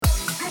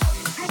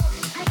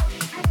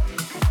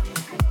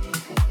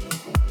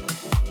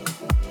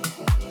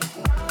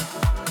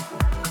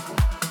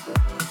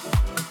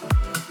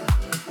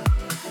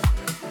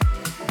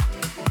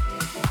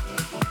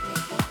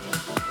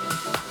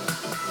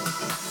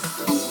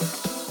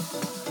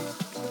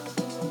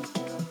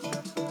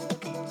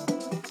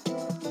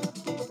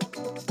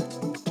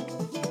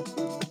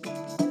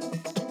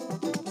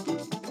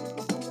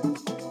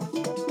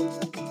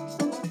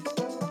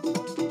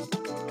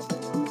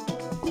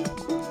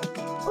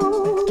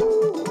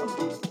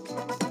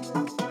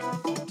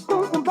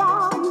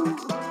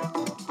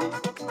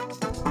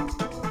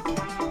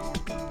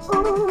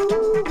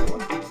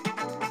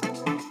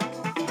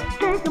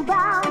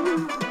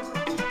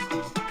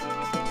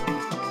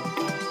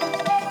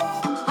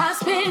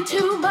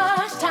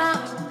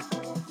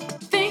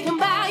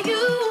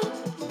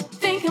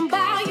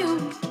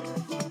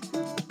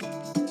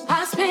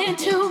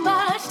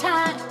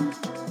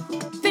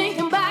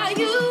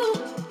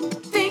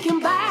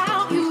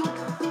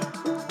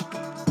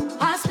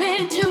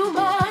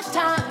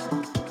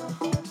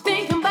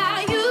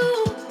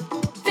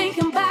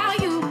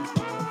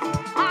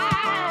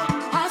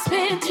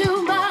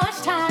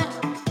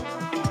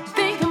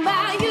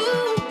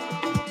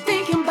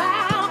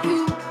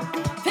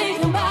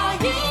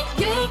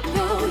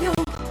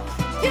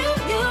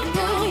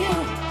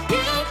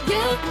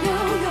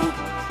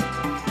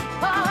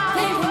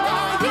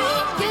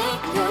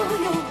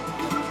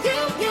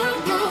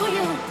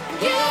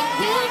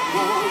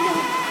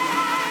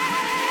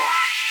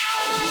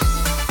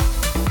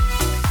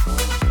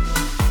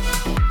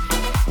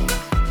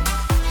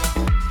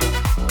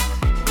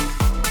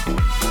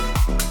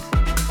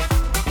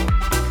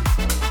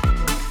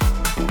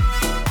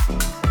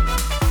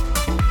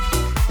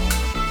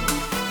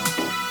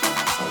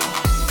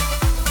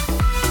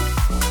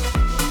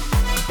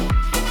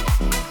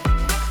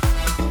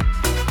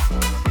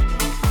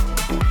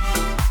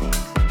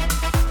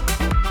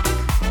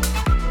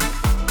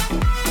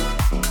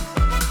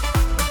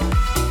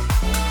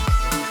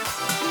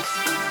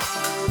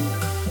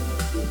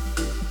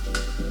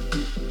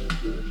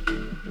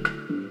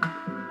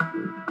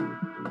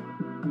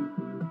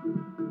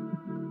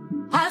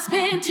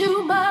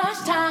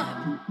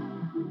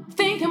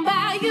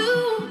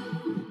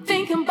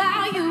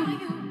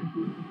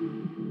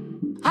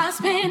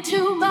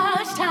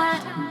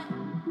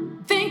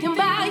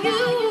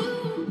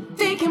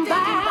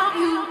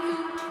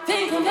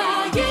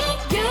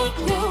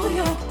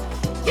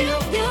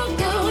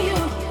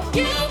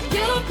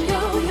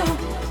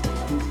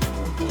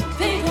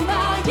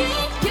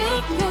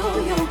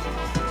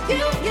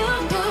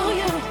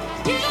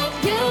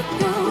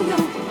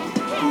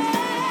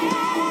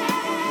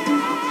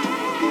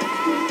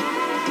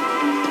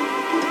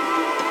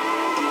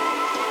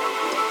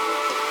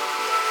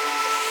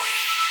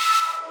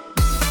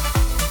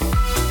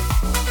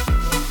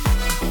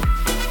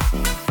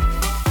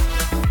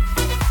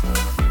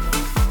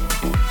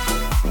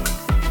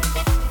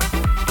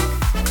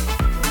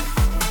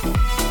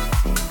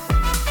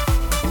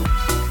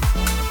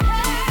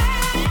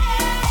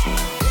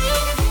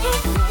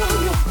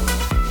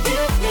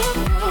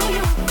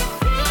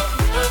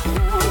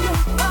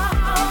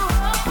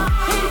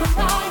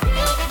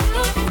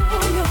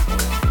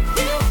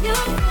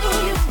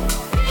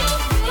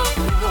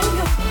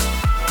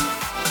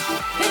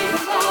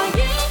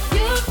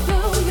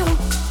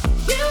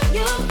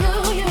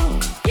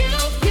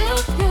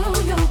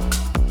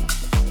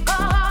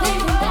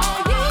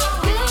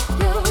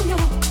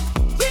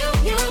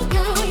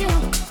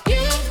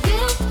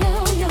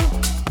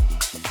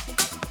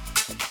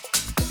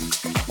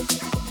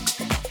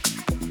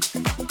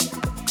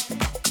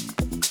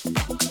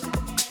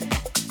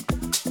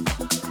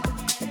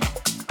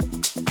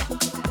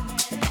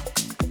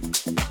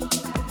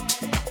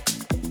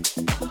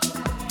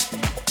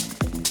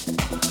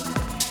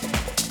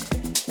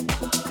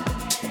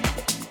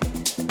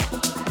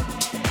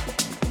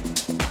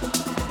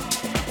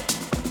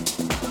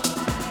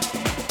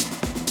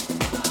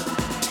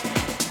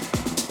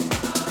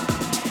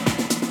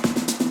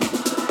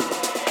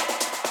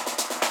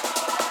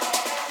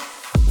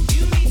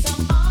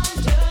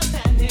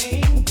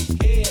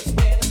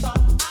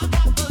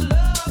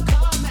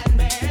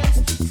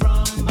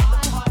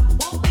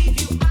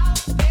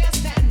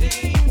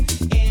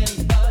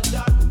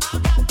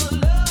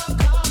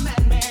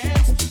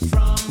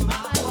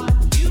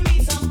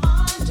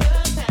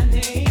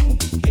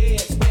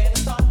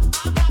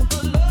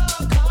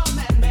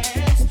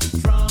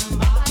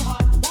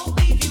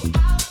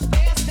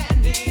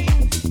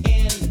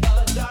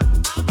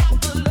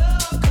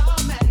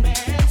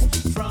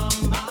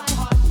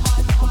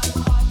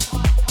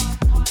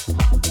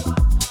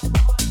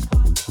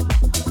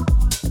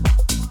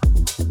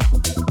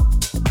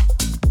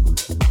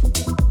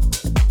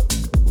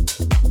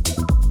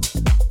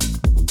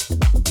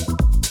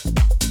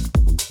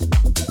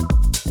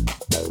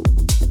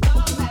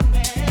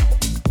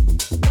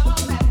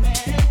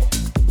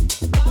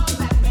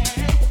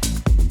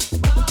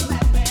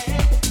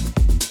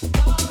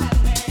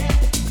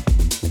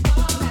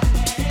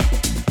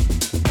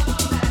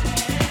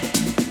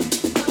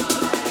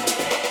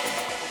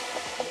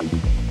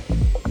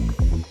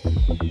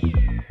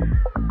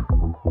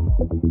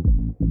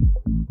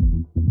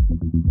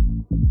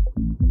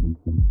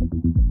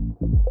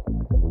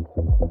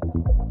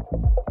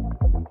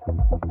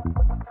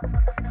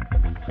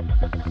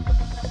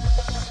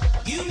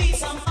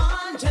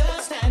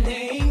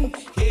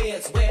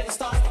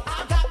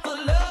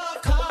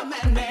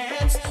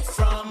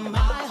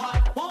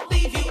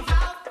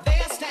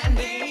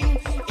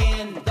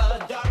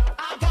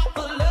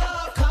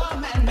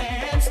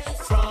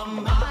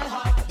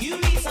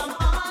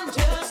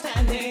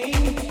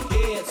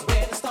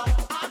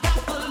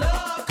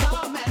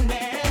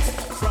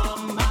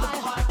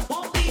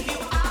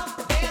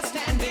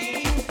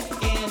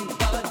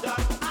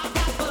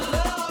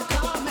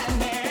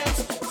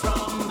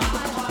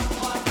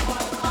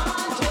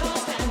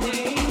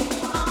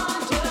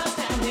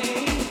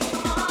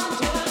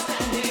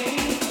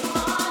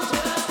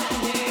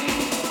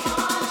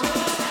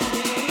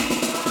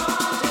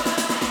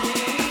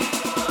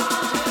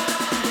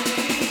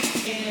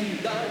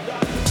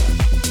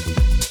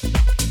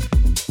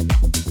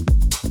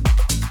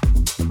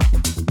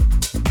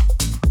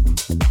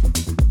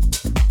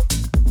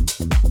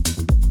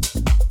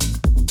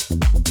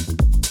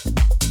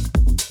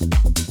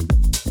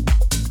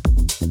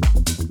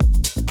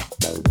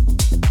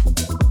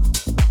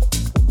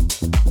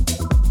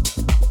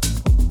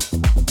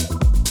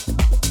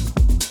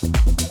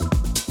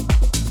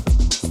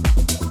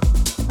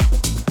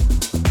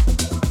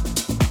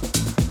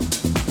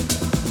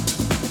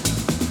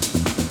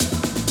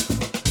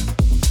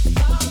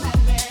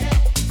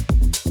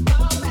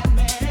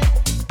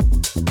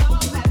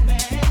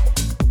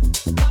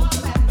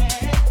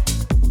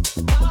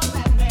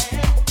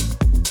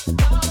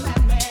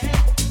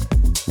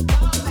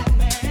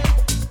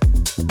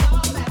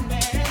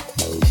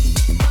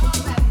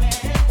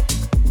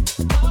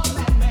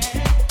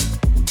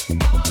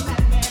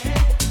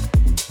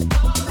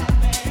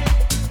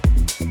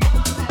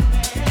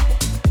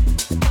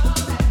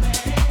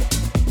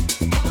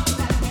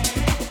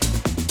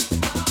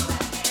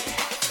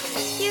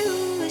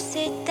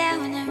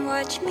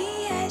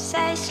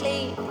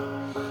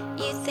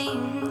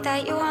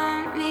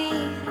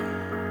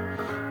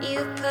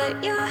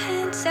put your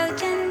hand so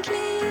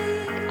gently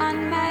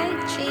on my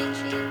cheek.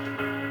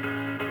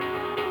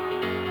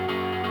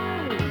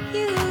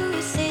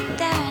 You sit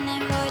down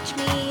and watch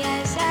me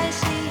as I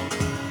sleep.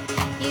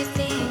 You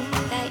think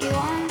that you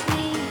want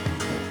me.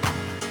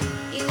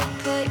 You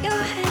put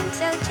your hand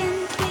so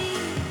gently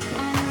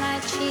on my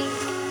cheek.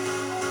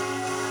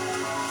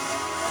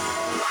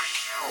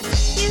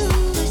 You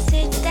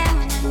sit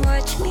down and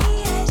watch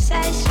me as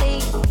I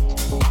sleep.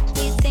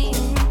 You think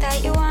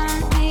that you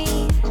want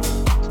me.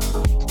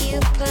 You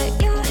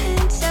put your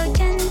hand so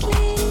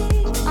gently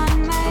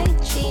on my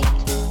cheek.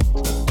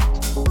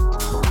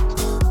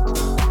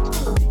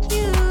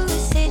 You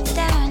sit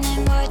down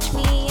and watch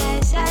me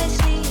as I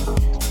sleep.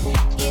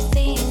 You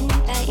think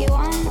that you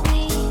want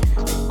me.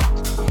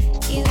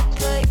 You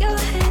put your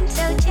hand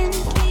so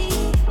gently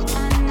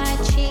on my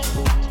cheek.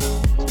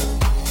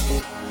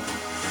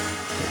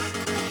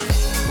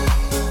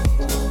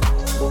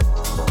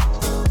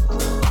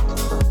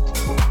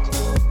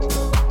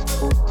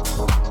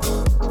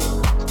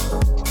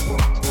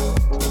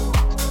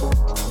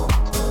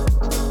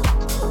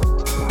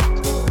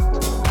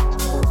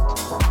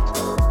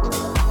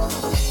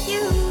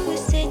 You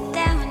sit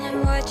down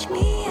and watch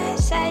me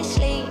as I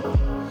sleep.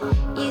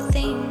 You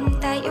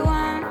think that you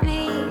want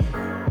me.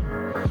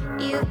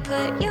 You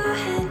put your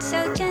hand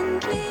so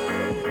gently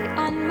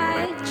on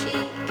my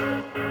cheek.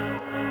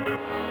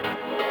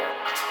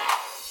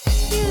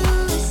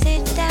 You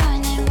sit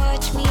down and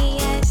watch me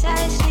as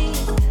I sleep.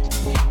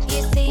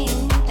 You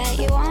think that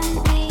you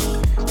want me.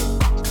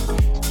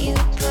 You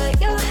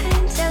put your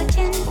hand so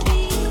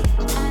gently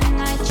on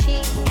my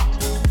cheek.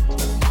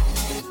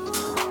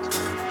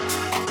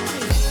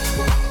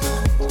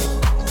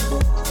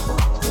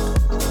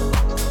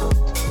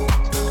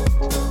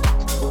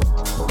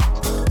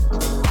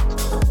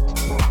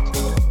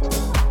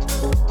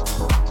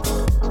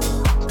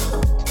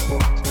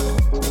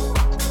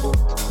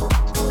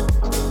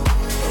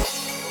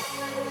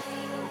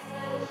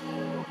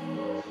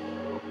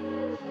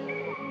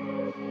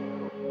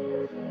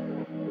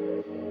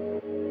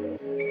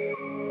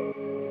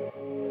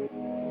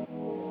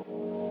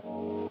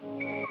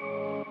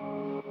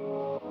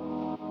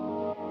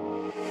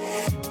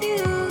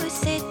 You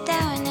sit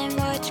down and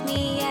watch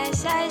me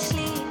as I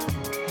sleep.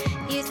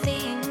 You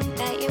think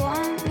that you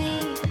want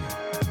me.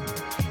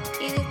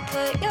 You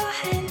put your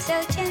hand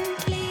so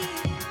gently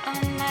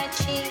on my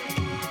cheek.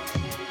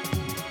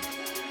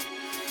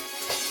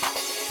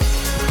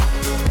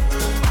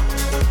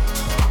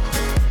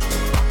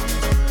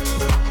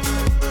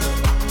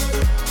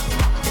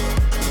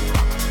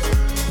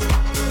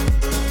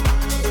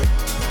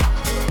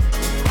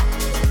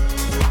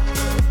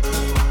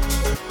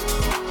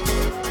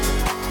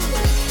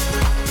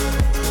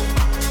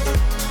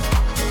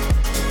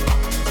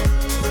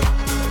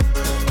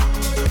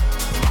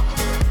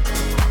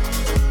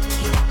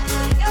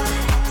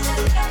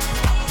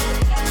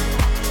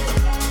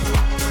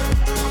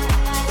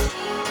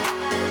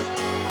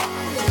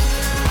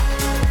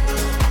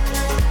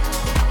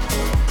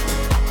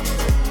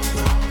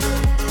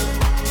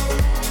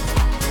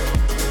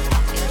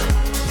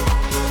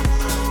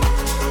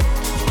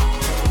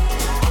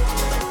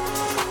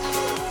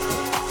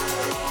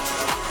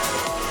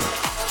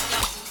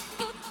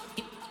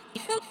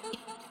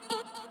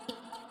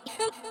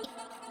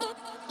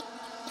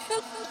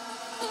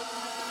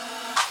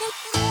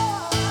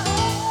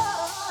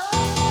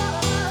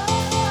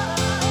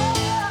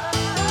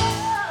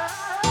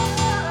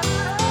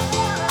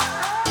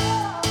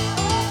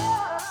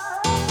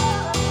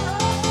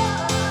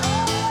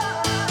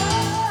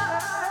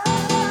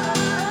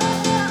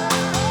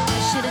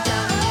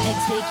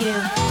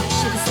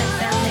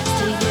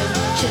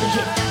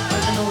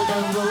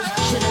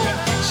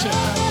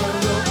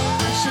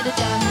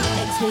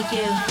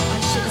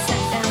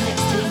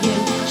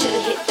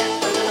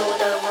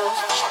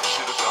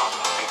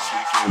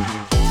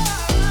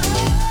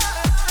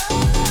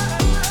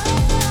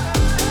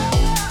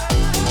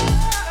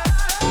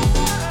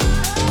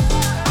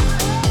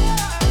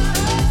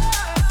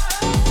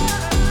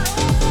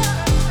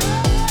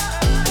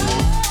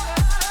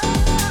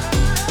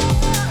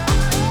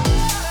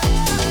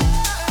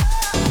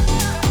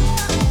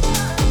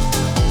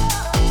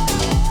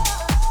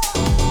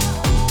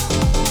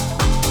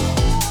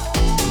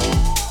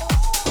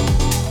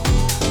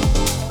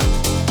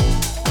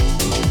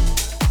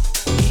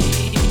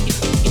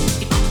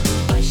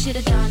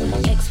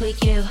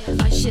 with you.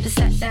 I should've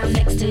sat down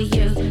next to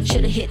you.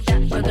 Should've hit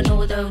that, broken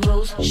all the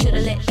rules.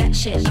 Should've let that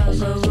shit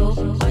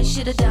overrule. I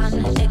should've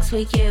done X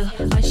with you.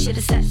 I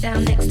should've sat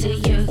down next to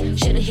you.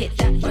 Should've hit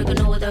that,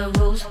 broken all the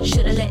rules.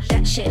 Should've let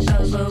that shit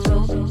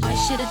overrule. I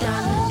should've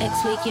done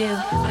X with you.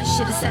 I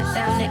should've sat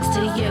down next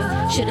to you.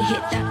 Should've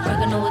hit that,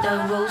 broken all the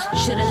rules.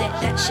 Should've let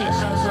that shit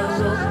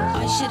overrule.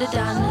 I should've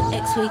done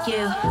X with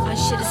you. I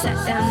should've sat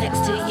down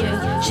next to you.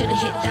 Should've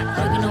hit that,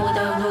 broken all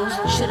the rules.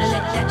 Should've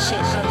let that shit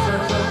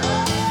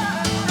overrule.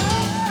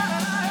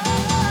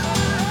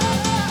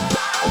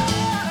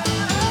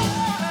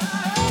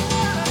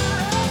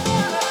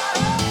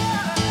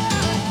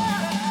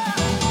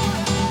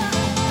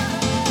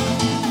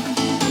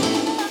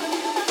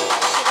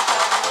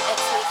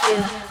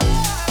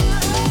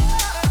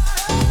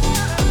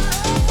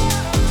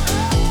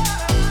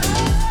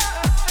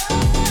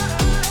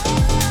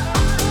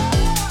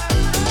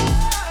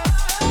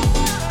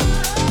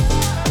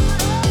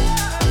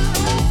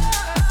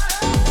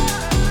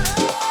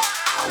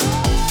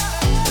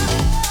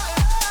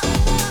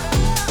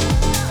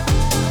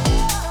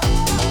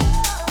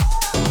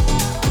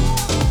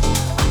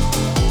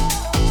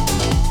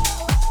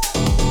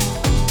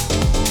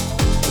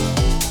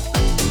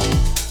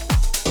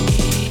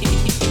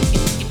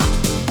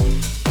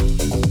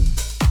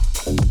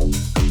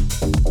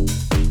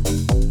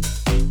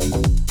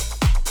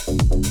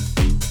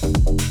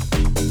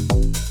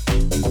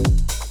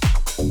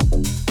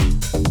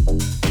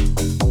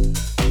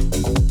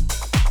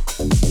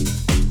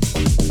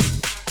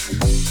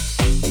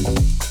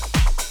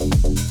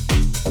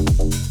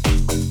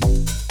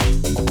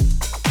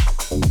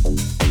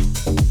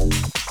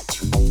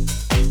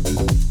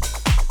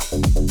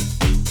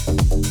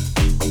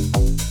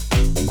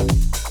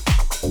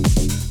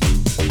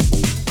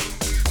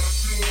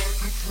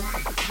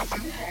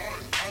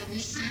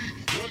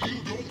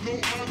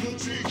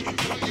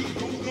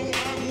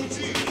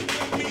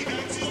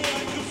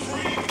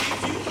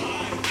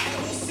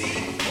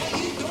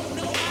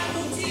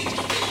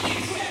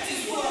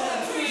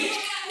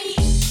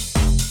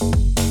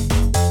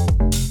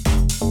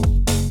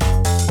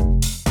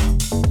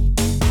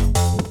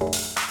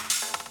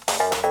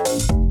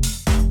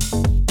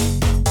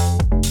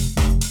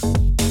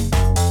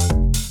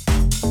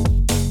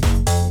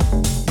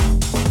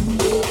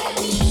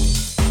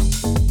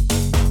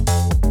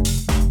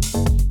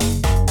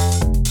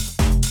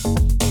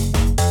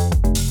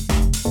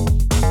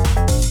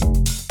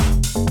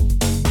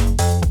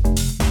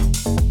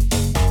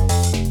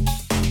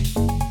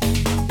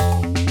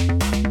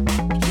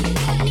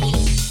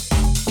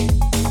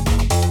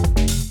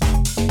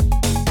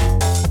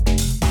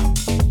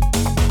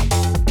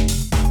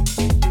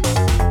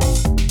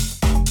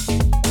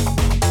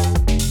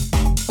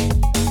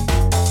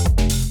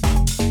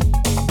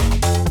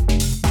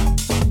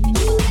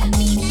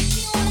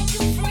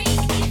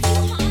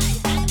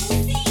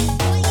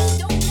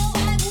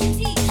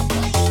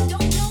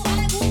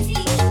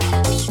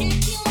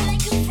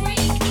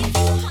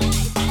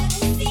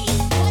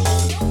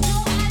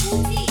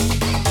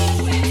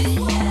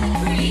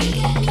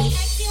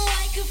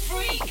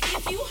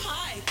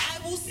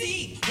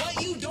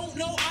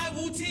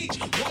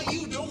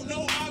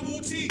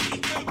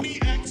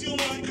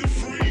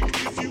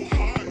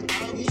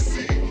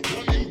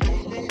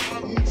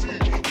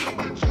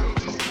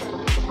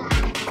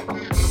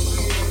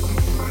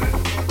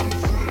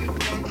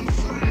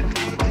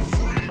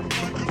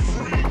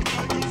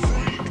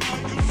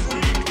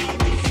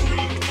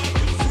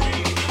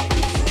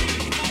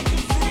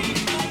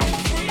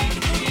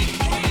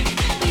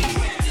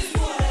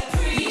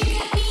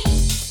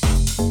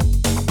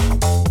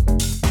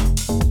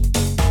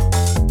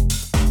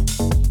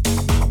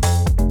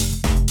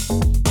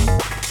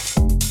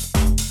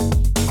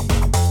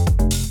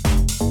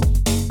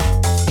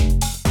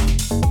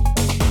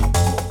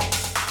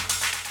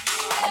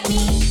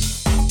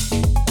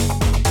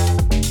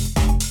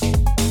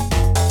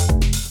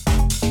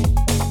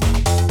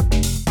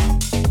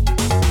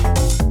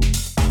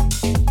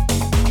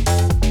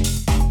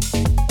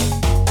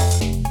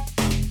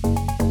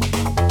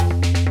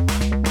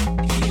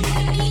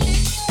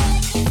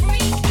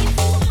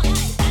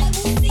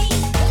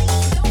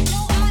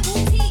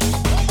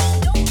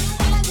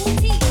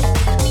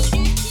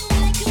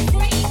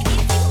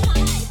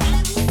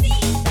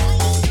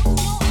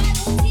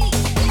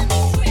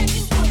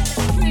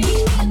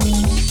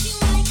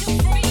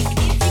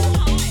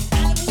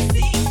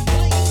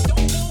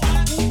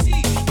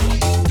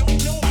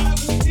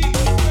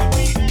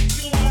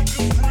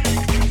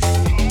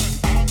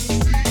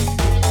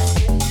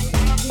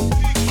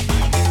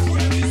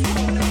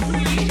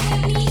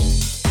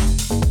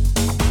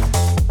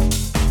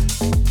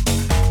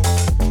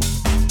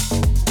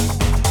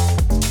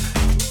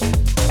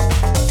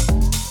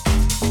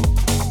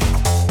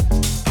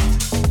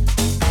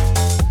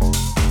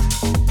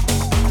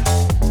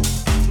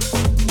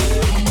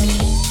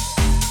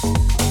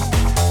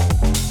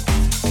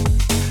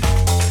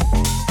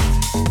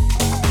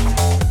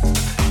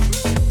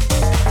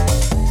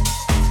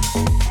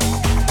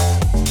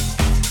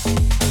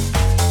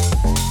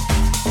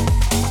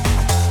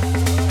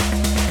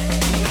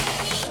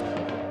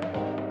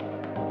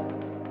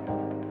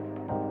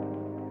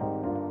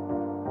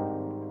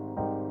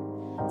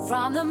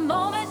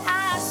 moment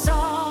I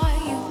saw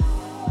you,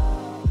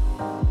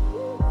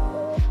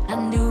 I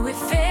knew it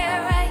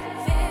felt right.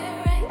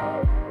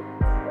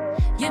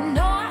 You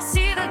know I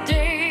see the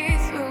day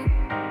through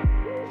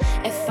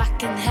if I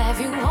can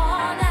have you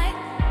all night.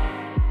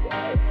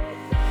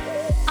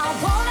 I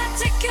wanna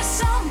take you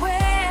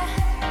somewhere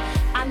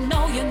I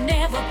know you've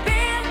never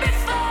been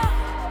before.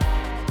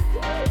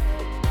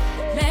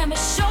 Let me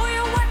show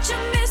you what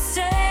you're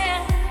missing,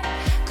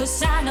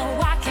 'cause I know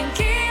I can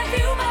give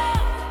you more.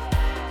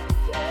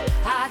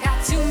 I got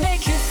to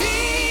make you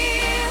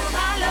feel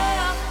my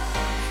love.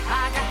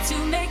 I got to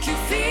make you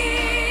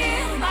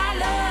feel my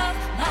love,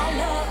 my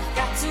love.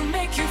 Got to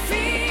make you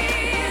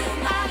feel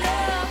my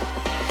love.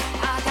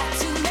 I got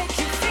to make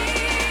you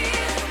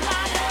feel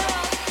my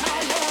love, my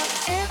love.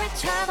 Every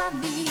time I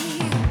meet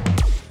you.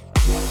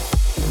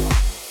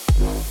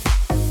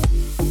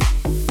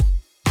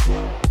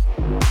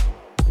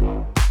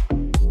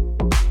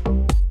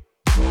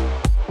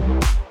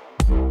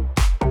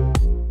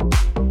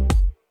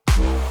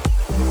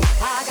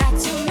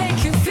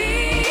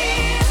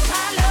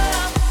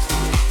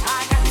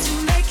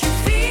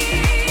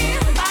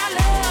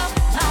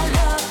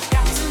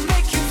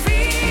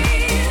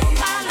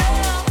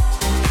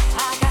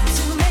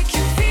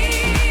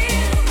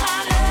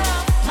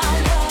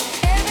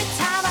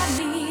 Time I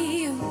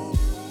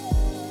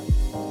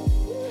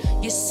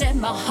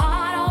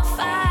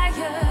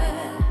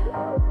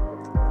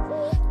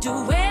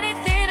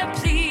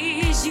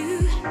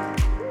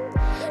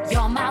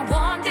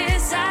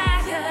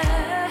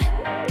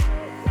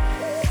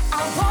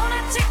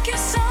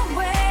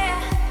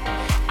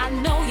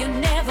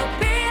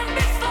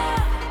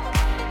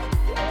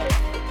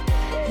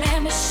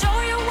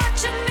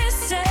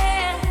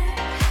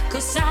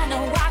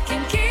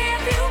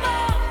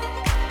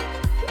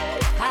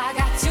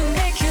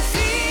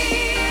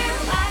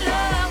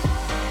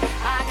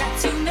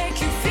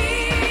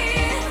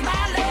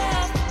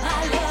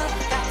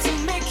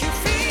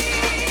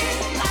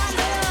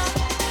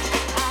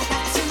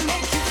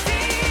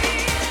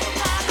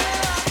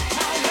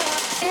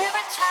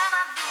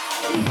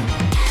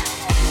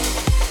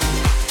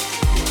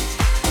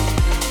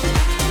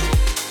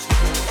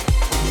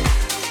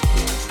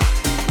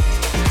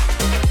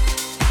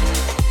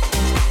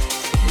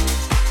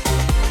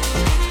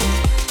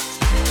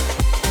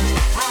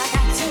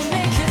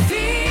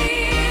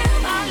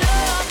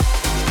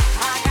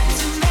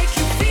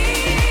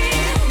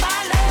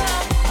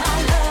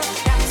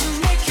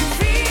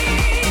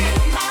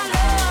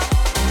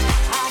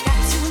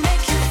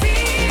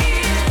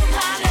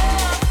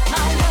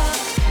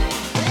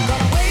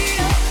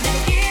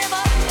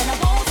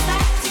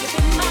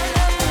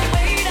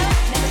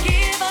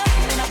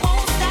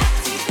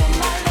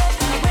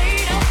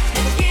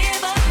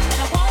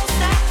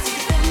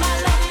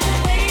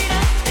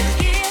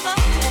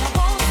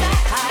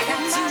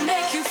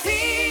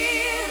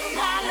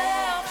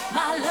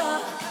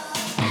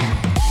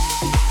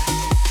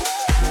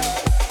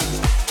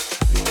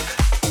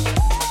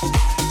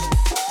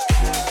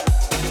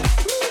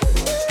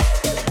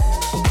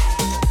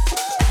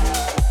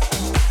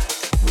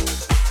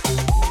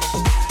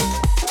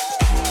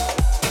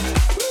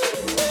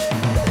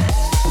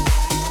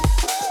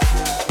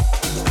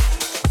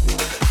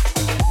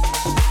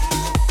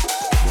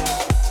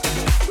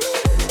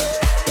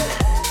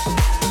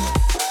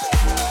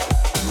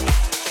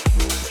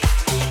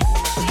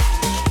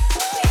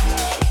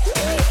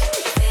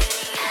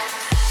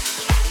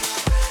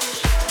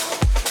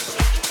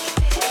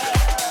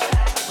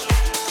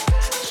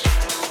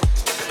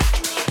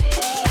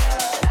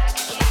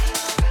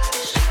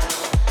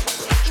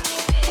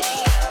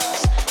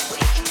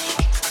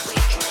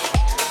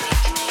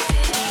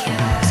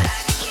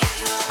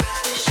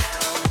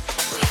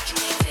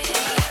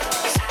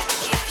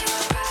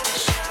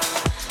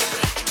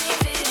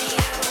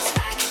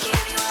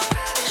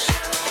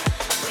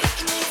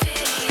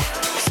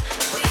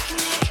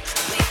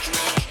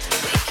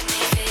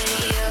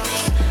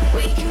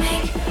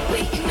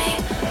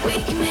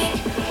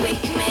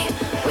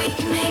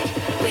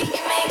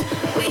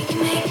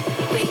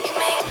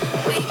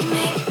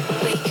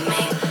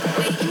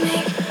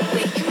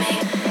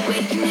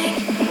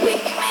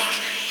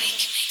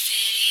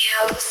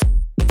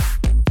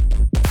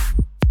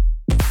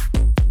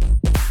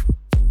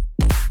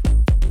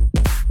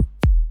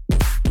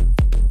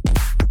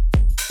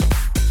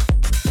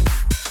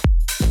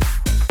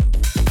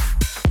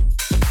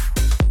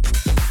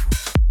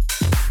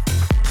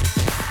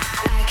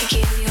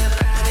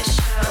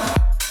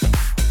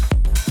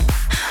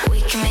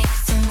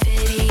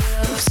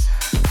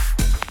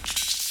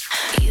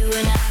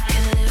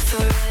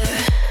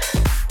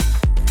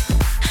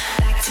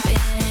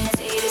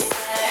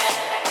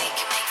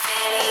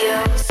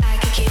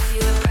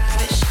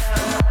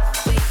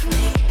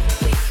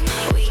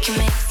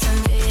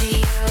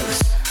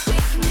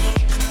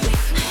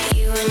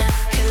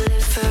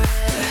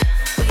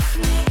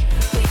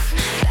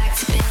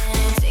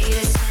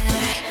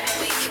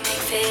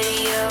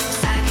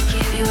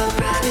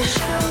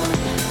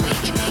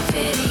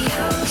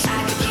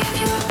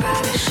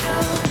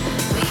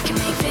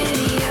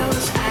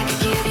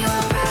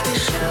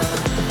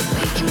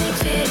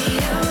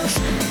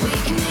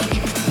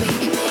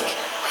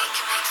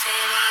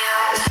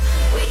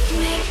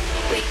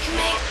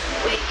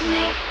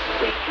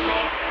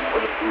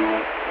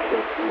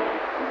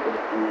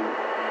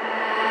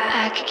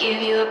I could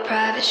give you a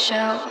private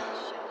show.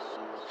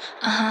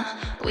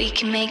 We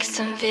can make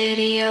some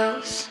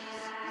videos.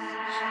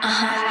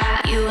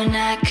 You and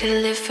I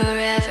could live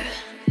forever.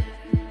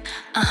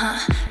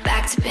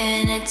 Back to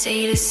being a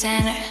data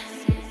center.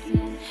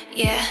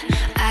 Yeah,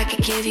 I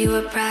could give you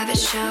a private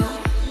show.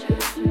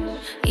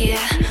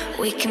 Yeah,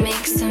 we can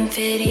make some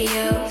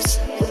videos.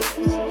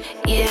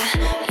 Yeah,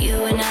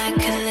 you and I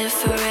could live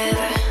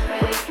forever.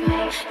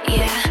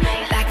 Yeah,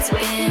 back to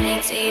being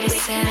a data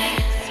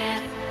center.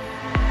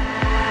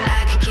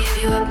 I could give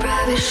you a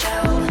private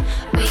show.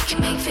 We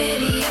can make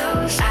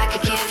videos. I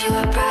could give you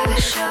a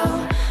private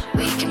show.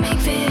 We can make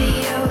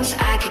videos.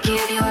 I could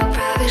give you a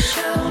private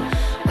show.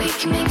 We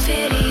can make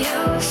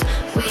videos.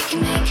 We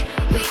can make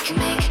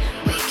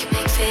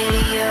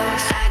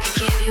videos. I could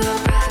give you a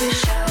private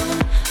show.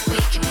 We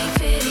can make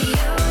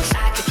videos.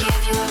 I could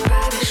give you a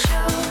private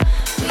show.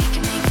 We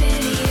can make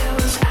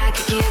videos. I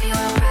could give you a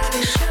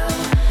private show.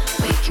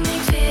 We can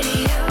make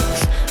videos.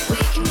 We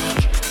can make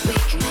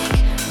videos.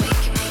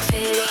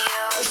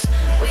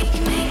 We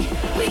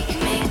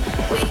can make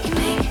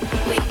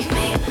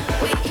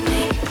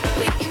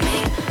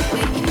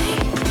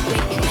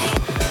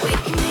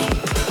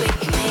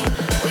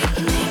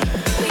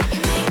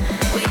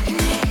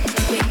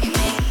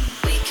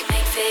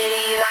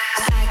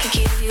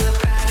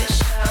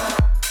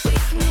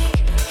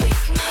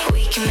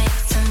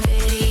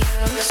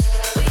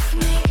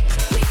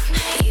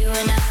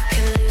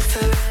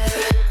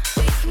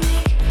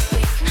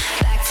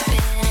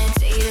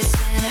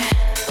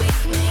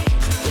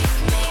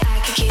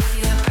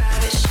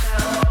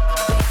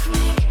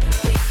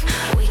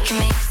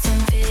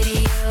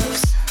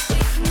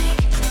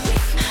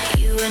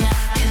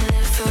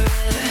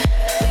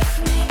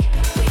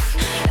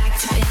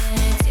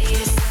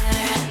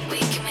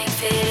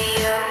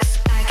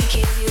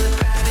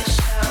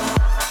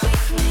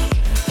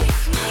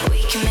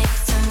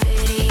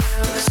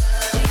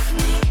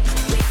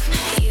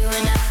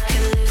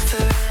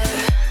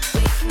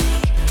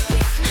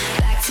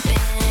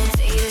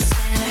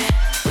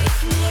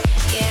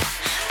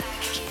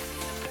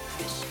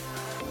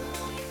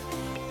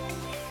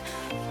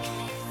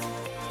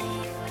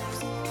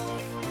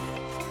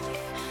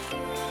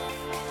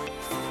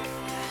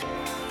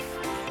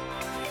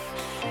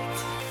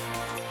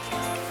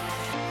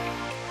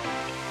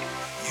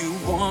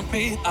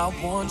I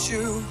want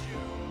you,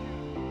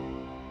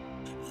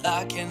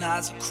 locking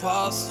eyes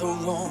across the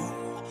room,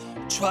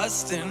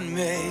 trust in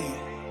me.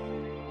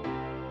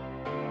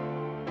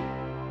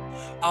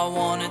 I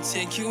wanna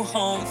take you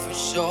home for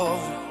sure.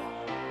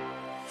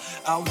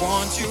 I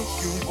want you,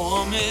 you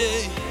want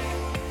me,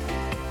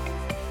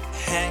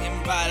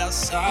 hanging right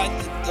outside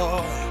the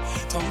door.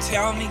 Don't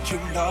tell me you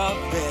love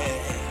me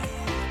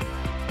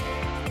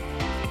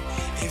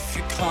if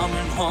you're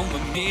coming home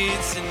with me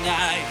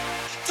tonight.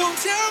 Don't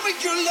tell me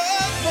you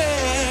love me.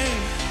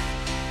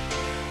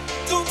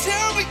 Don't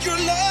tell me you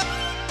love.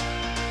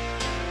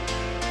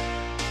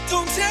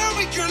 Don't tell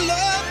me you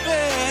love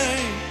me.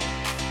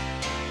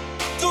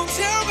 Don't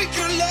tell me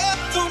you love.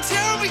 Don't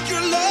tell me you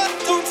love.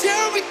 Don't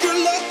tell me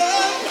you love.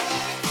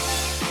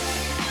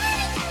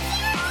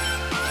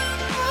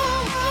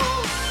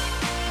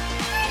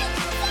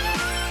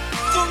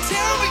 Don't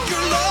tell me you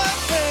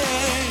love me.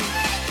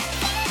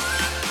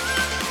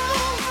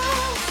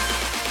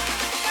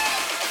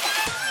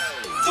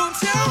 Don't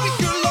tell me you love. Don't tell me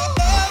you love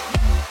me.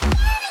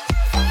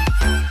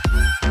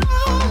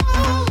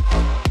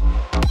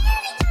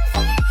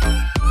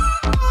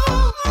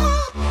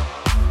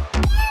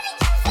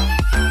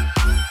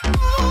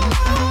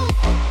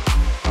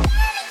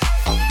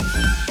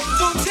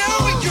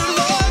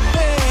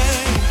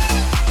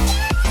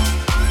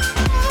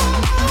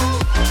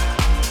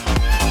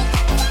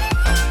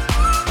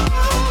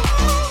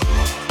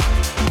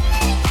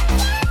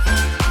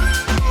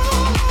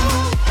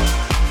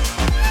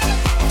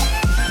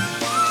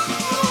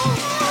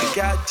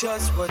 Got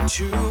just what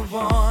you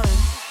want.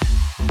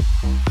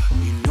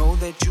 You know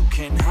that you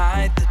can't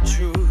hide the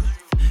truth.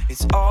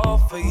 It's all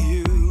for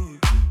you.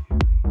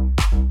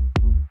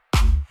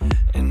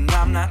 And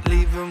I'm not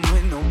leaving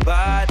with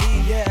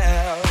nobody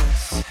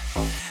else.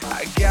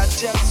 I got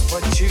just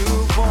what you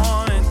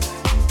want.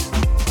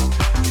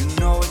 You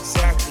know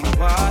exactly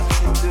what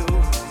to do.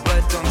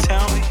 But don't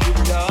tell me you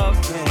love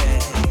me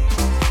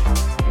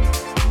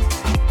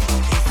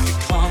if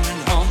you're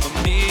coming home with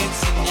me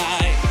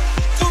tonight.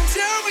 Don't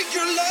tell me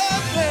you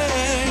love me.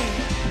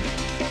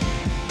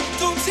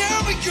 Don't tell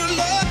me you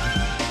love.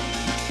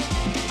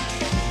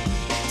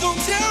 Don't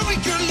tell me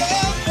you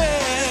love me.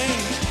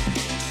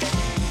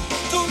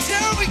 Don't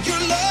tell me you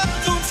love.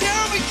 Don't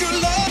tell me you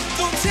love.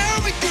 Don't tell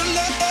me you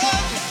love.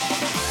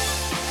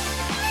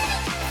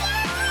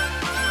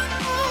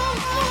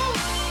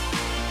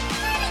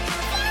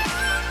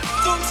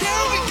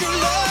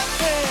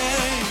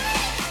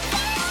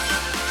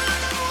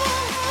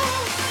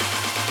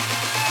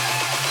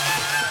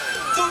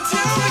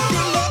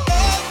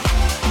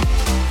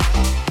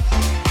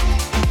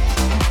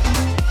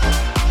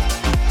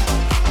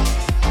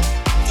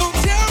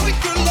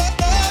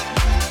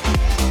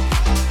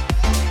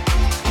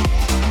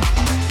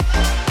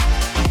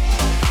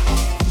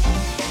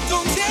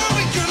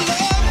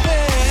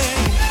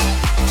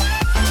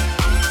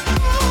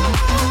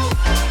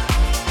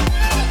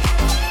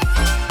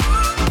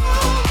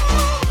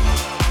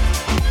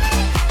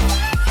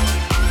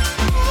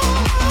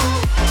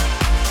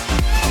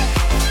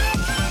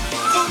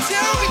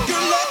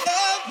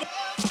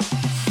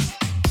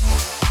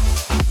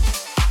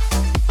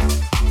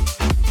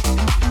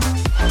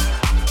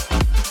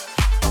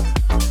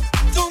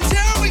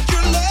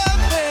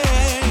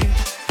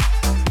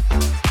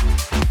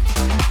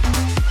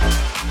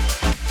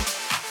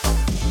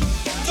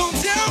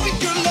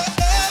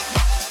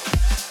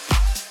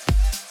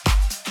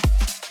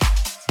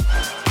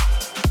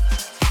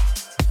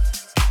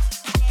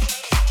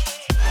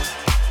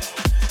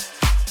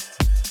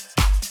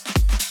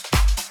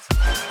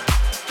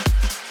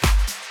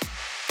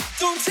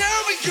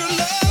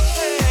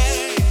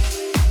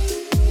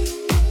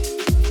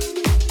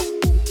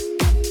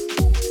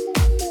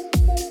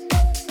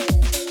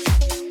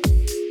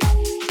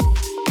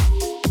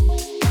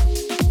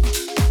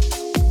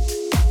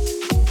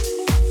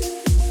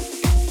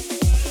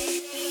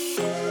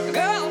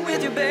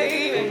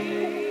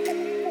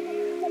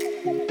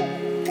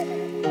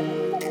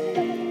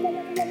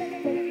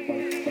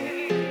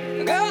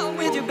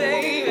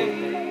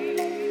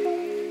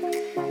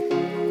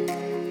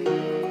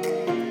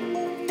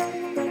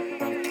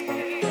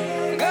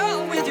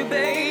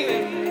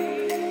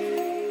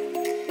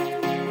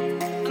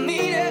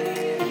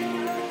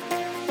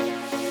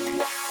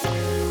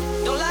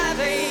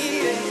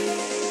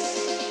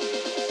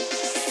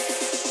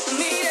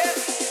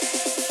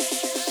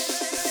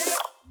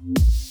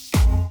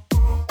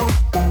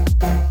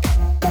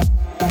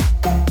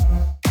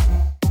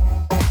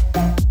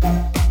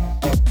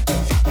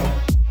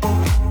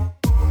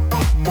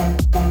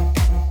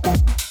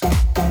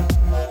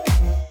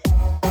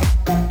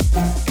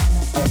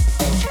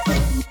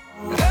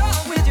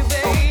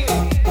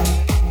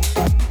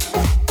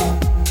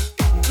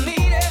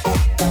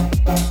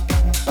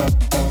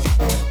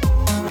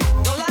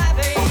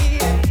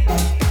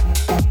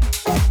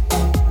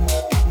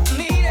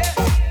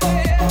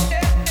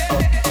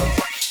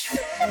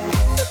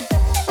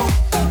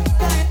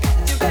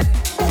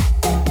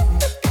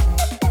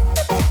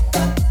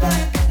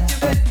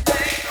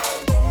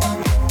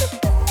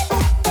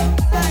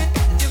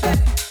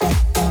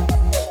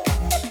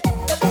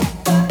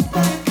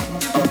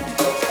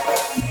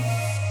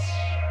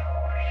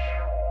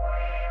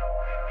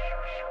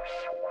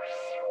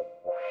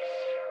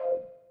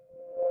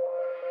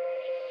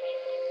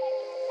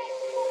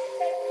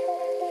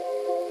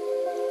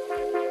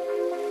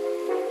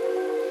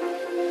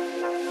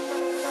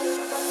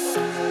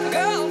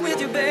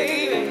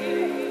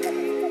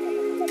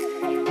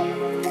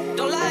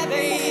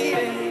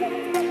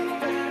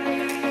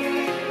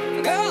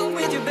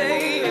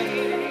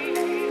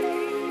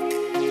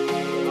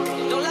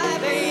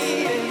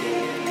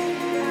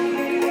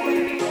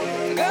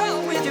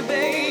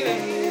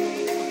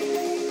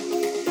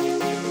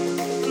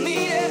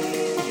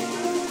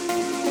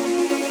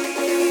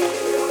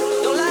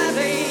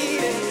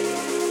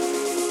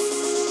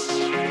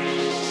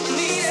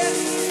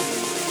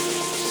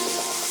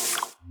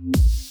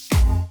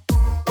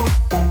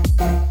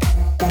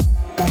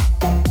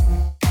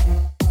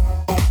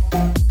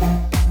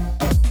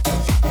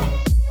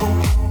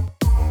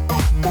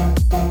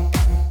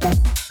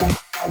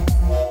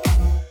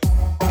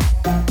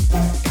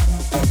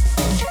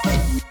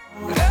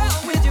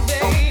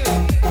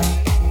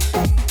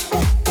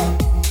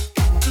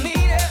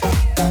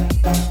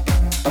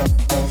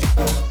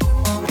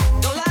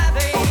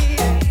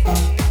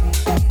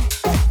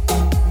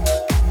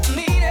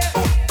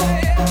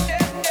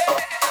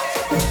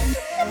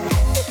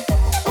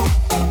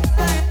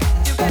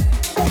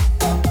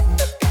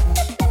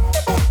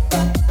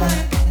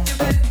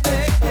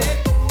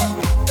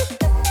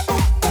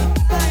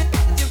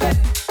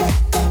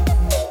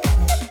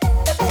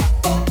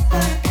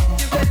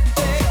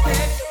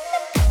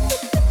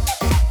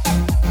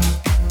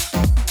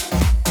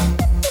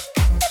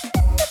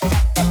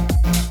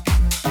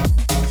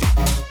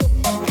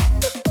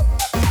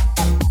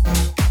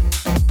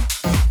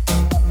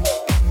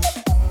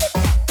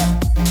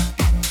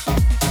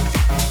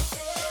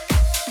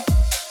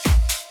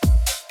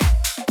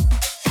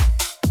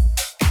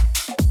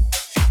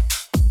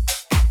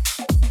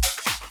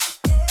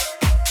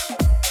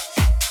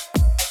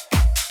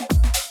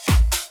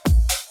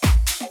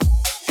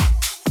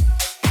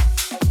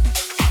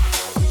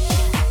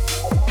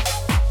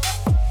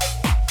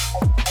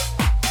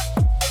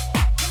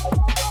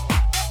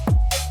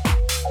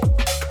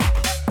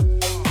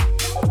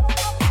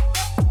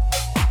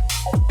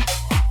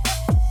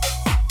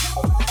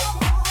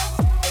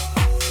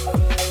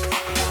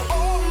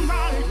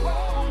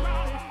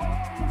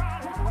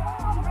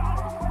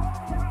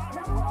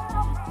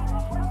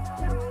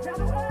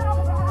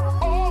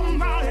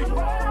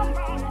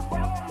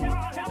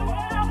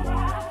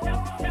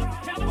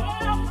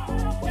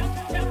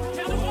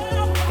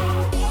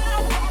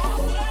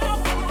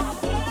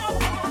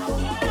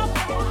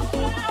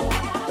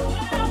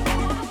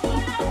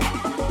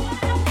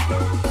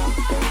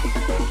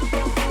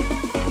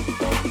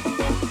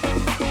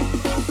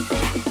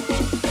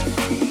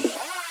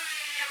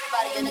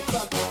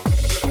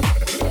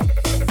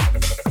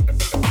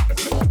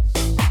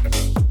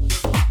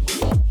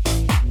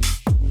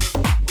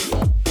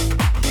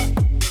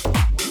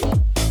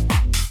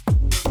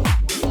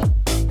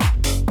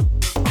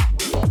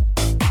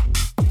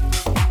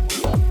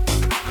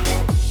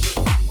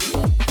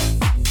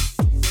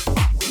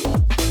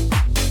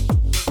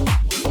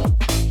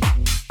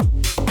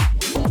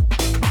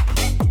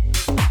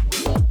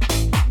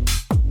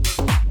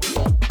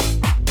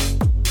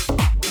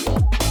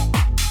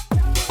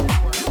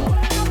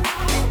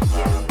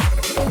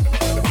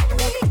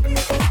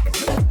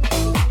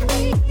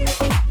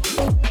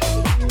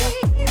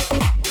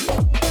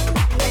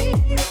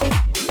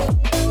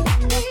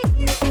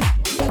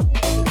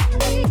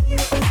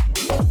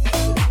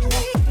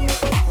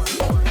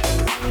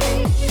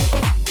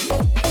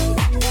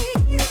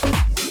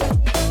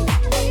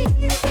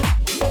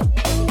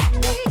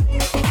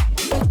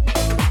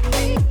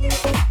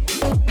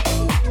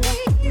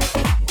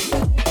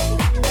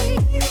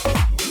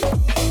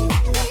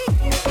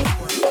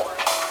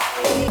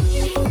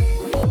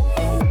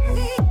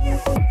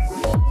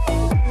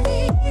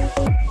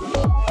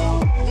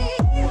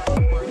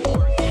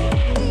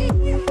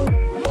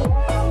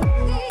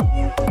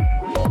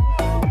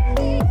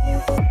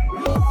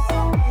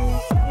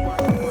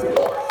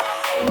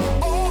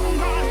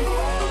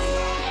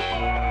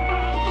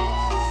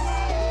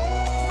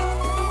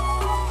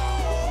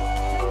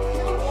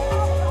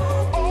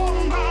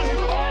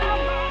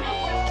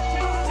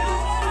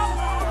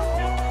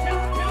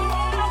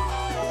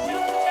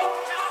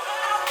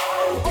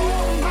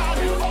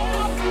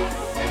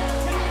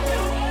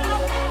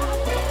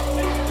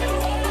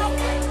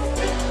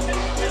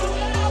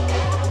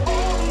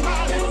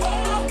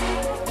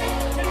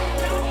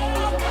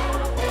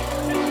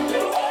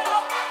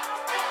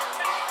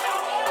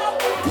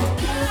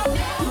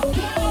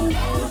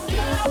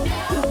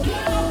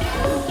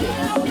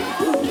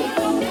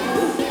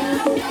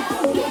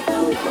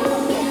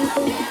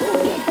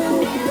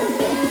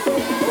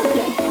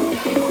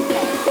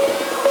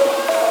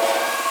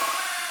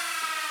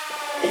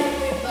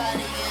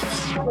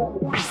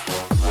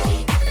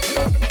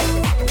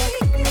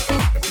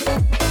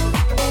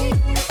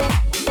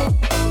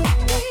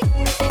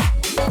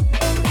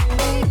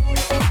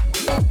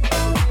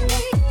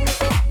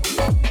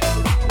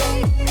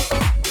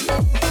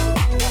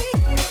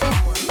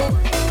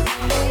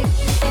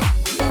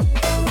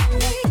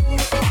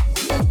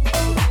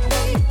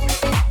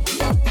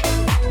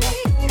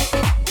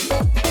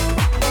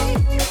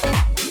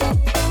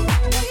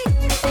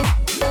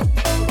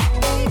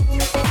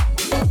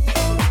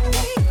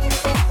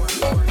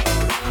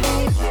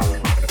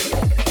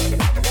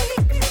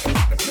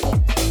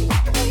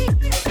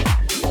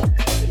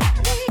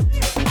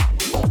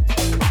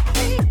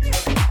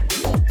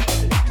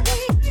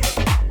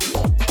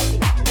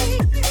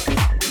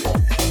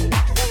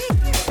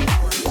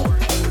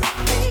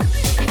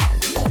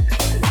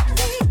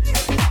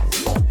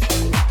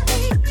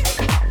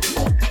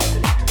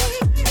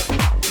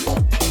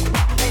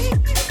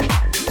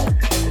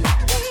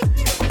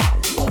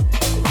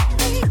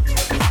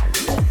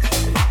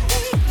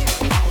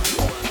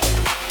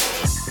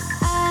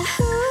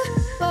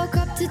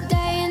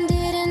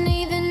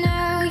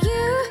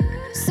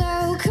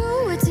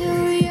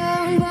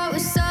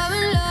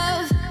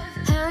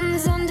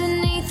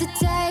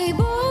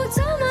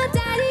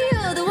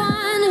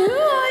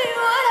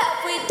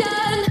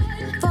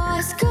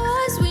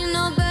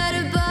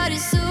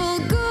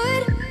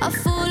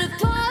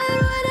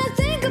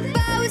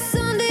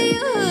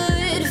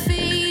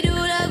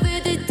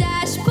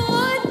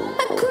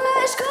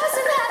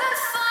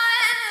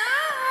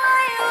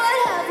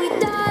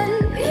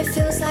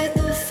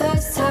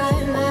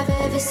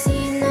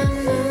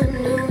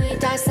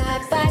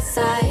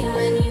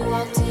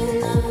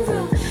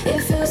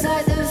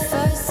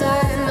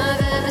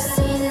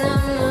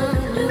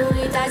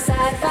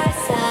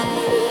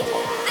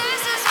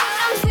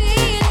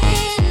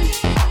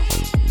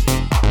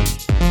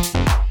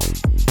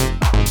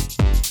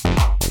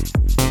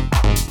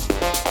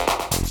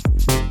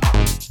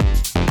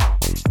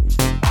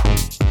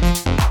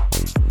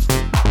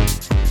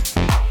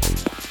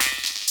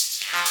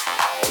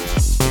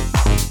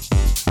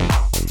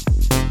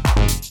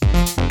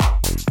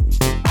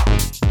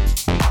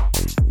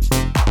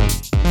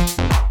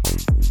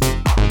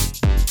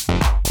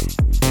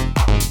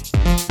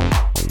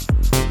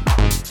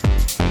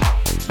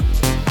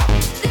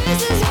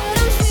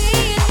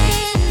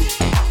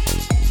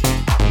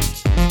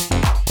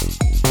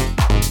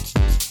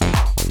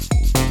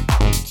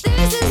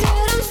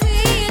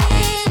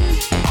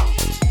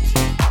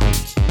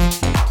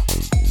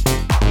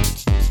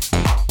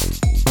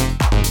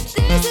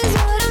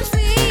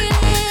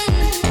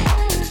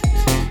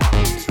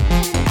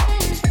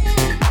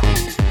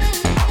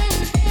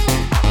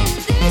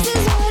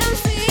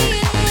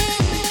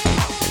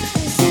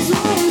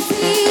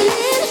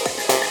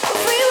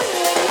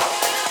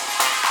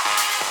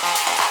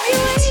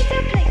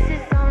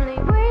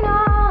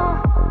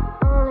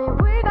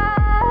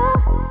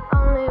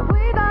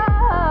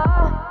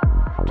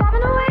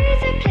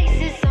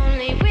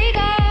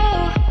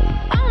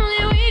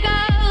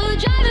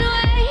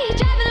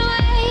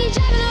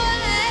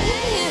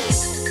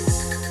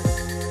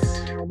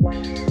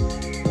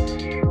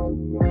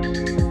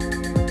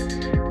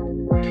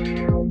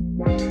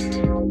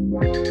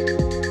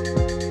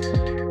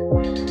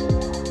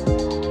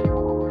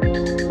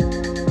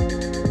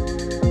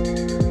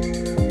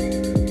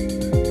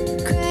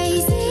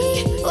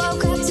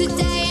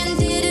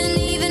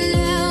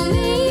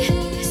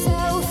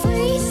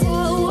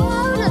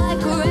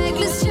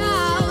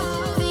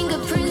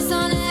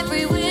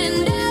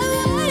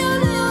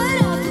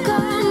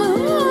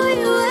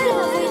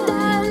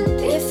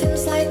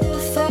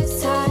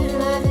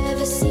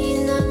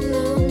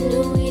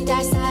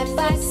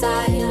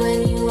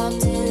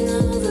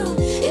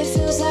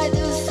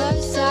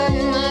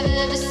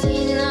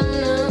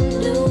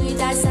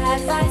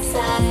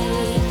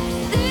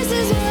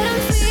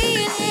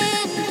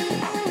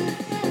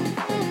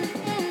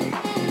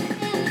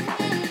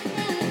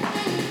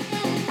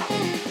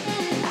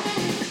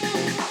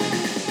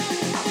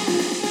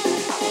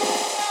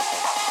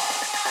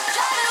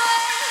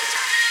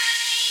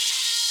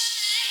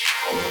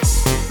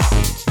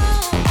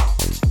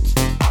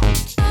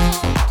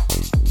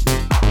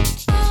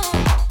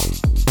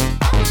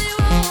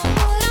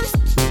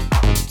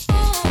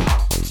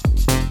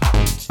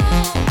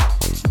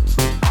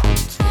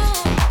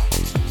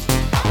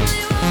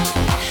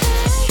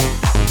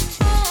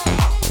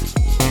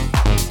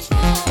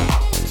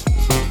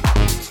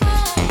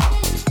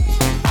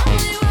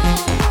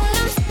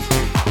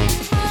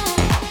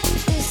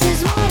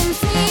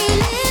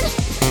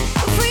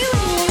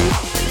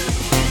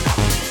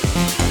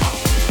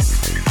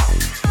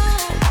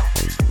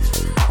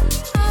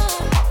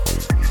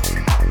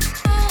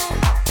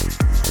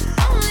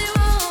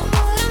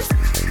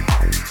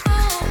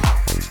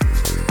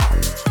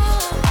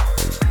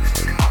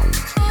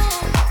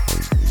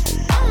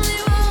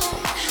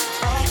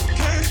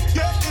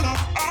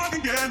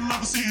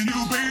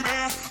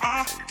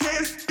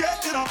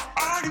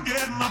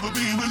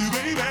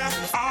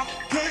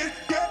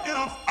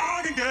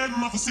 get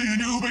enough of seeing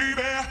you,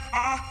 baby.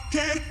 I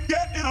can't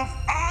get enough.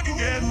 I can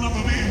get enough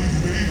of being with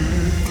you, baby.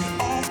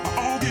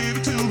 Oh, give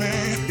it to me.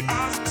 Your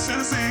eyes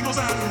send signals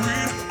I can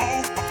read.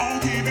 Oh,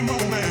 keep it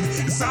moving.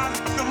 Inside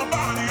of my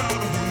body,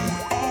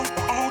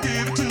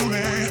 give it to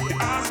me.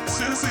 Your eyes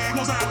send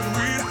signals I can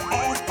read.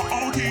 Oh,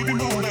 keep it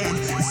moving.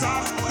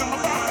 Inside of my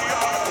body, I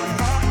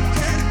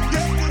can't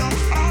get enough.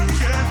 I can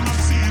get enough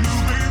of seeing you,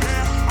 baby.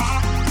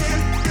 I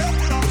can't get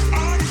enough. I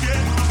can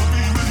get enough of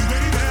being with you,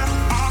 baby.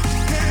 I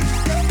can't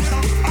get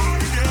enough. I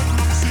can get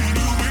enough of seeing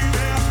you,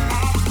 baby. I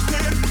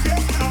can't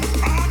get enough. I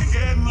can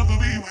get enough of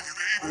being with you, baby.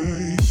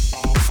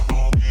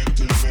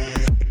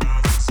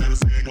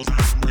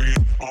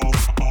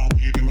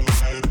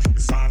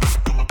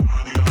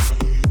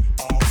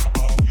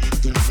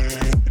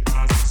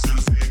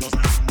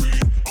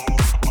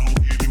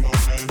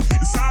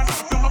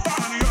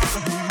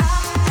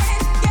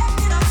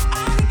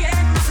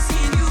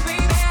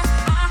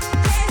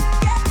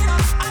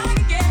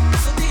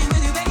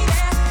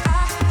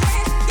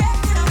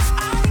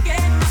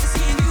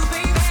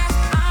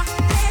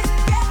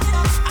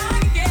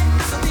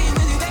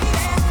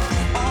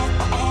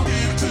 Oh,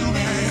 give it to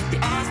me.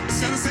 Your eyes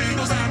send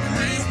signals I can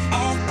read.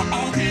 Oh,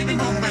 keep it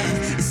moving.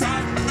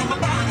 Inside of my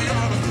body, I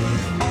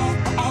believe.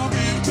 Oh,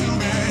 give it to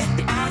me.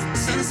 Your eyes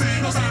send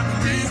signals I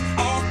can read. Oh,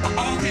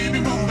 keep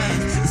it moving.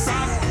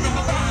 Inside of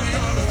my body, I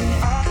believe.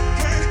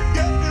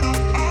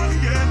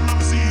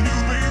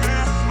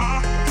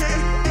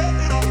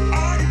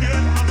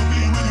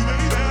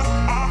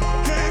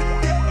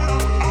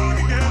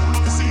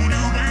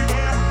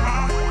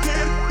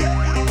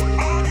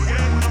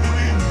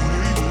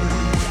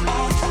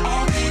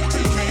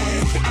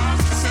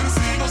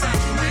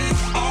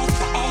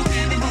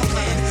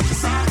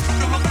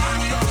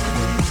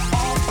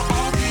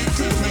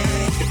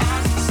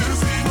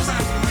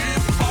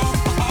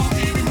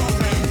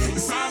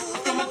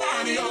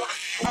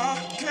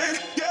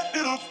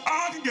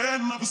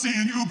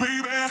 Seeing you,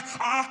 baby.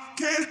 I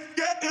can't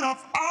get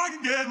enough. I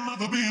can get enough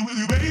of being with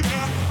you, baby.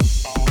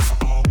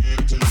 Oh, give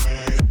it to me.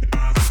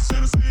 I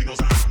send signals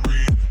I can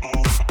read.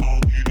 Oh,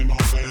 keep it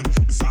moving.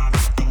 Inside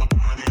of my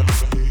body, I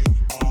believe.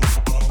 Oh,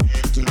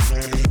 give it to me.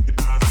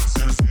 I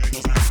send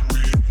signals I can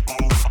read.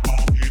 Oh,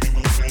 keep it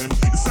moving.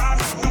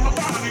 Inside of my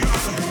body, I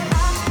believe.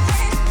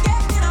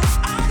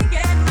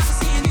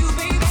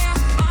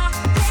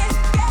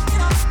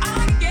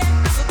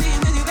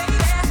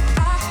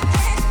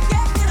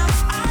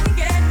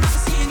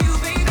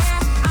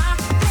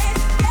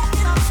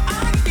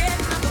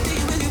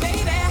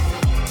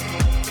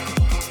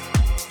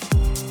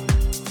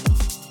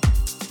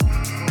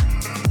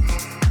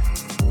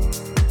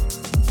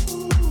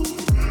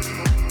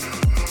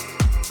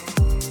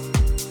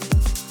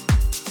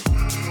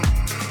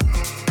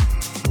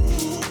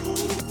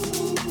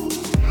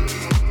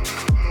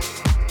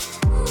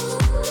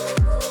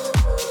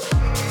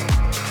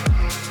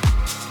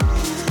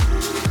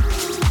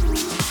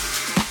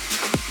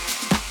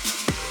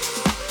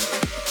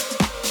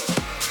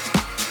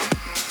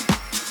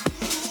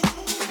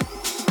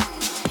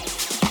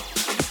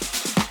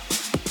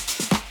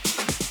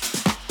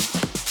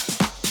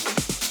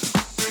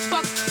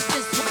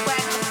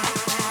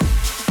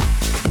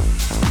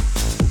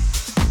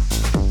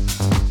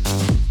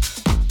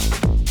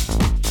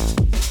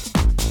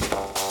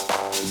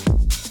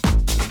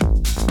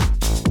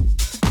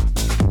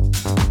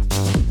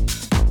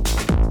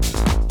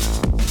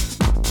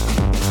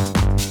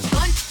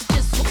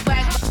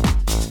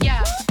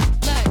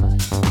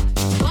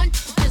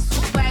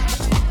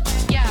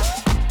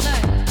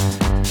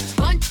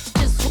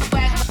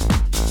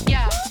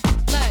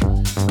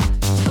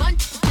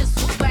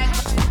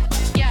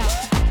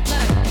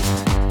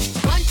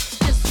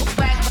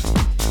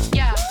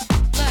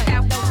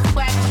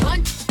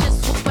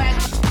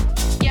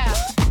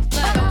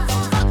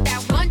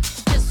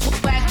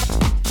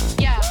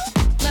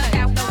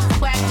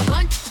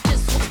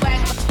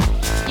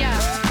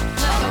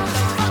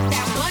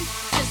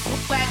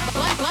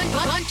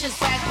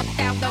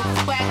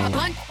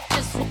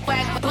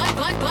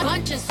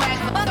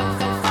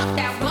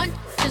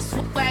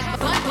 Just swag,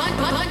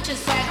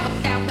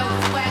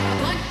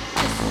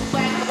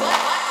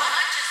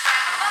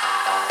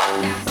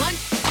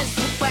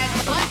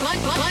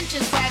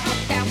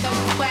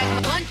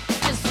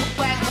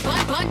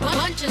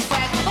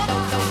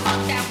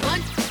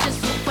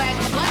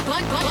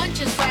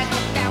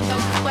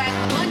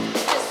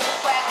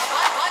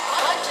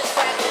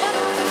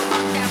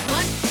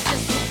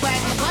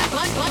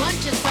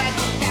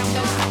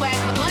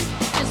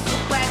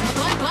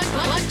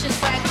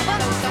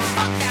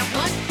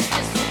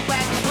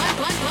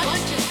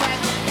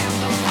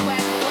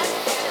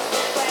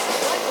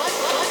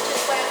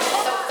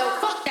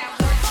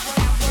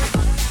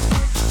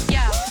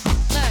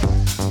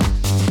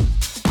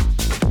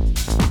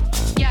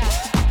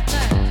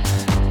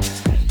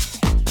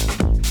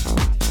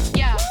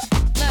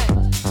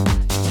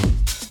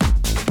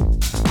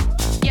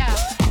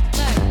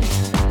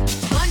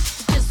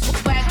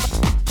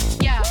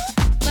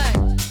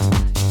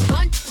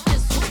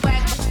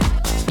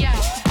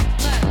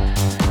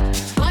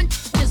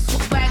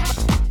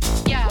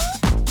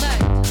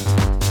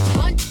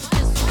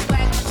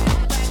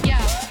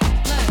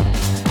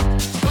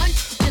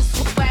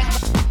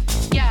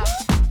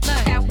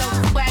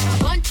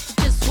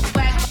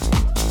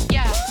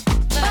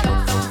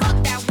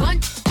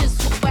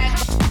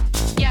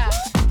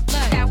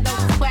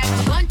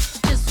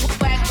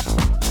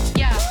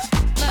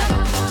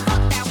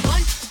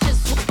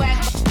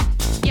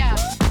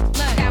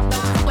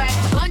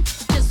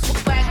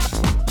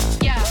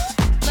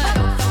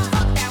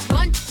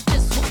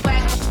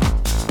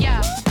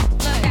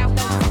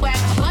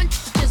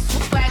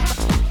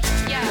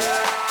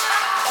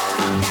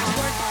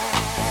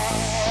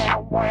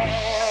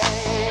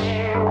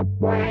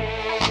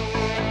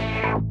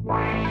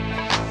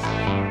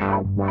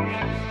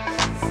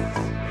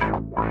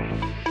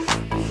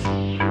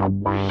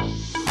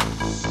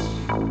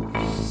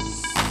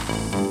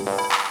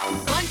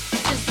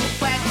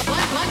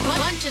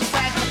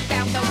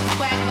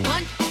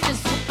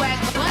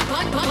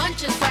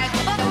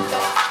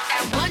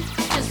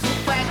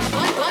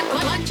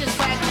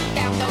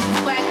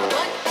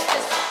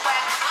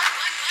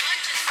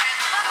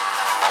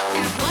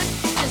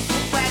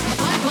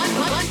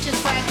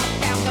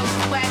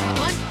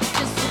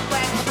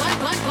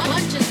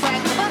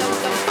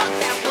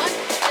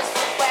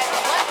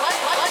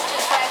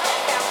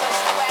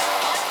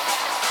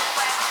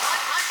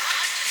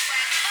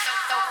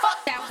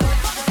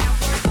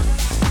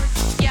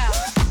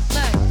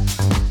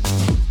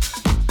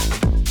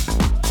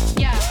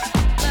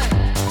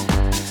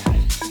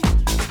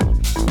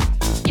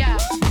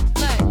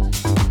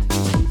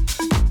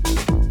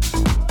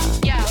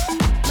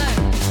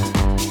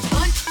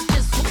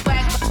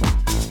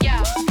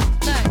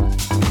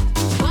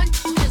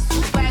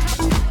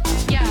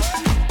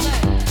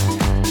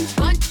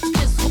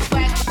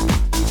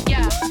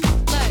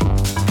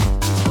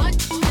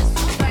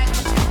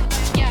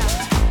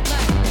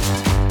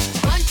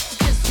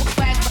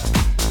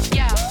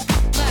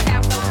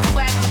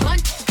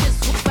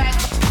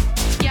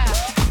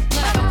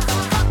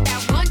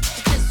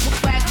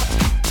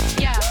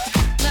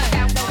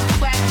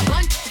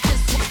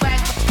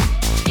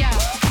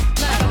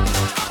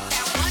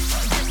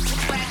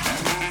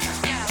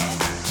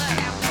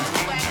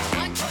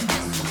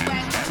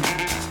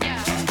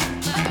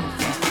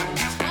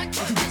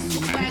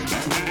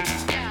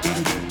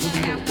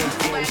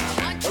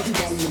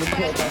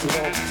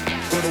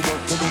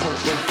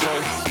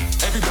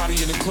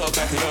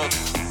 back it up.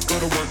 Go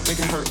to work, make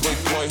it hurt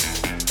like boy.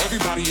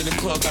 Everybody in the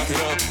club, back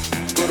it up.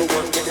 Go to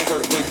work, make it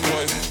hurt like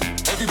boy.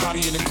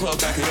 Everybody in the club,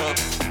 back it up.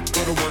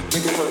 Go to work,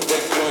 make it hurt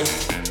like boy.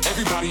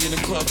 Everybody in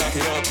the club, back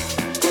it up.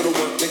 Go to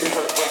work, make it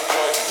hurt like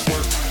boy.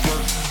 Work,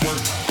 work,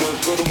 work,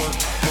 work. Go to work,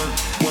 work,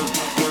 work,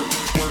 work,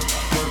 work,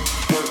 work,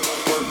 work,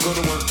 work. Go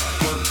to work,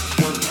 work,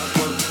 work, work, work, work,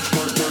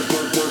 work,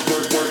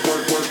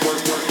 work, work, work, work, work, work,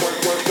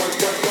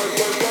 work,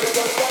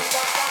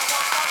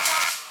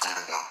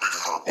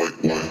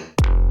 work, work,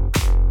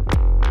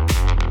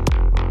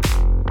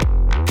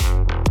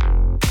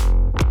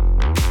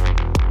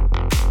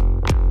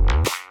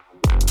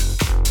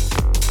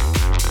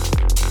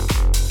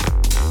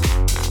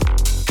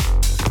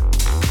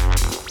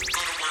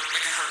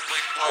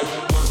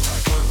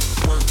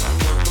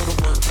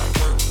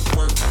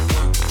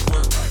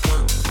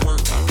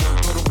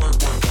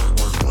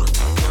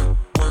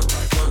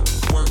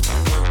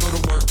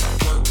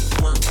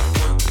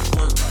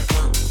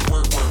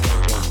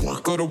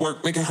 go to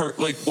work, make it hurt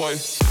like boy.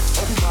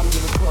 Everybody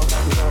in the club,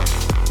 back it up.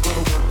 Go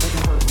to work, make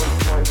it hurt like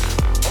boy.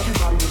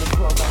 Everybody in the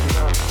club, back it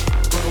up.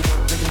 Go to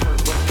work, make it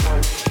hurt like boy.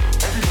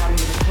 Everybody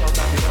in the club,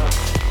 back it up.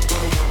 Go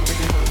to work,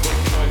 make it hurt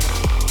like boy.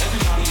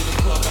 Everybody in the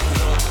club, back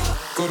it up.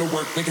 Go to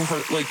work, make it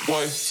hurt like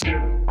boy.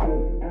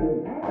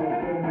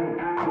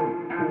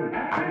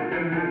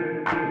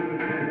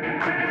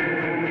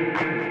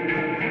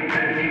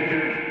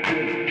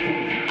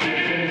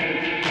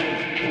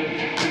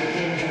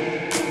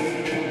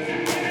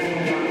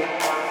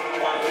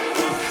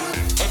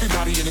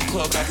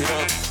 Club, back it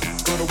up.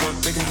 Go to work,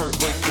 make it hurt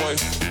like boy.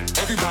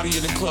 Everybody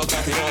in the club,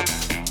 back it up.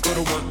 Go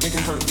to work, make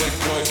it hurt like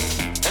boy.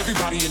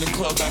 Everybody in the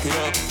club, back it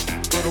up.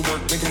 Go to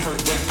work, make it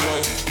hurt like boy.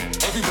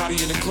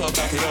 Everybody in the club,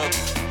 back it up.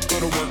 Go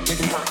to work,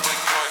 make it hurt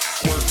like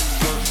boy. Work,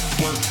 work,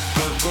 work,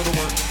 work. Go to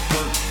work,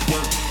 work,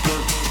 work, work,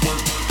 work, work,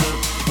 work,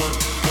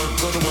 work.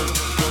 Go to work,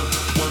 work,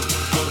 work, work, work, work, work,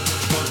 work,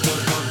 work, work,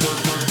 work,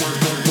 work,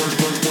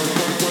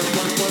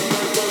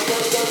 work,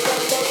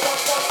 work, work,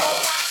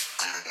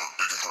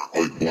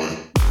 work, work.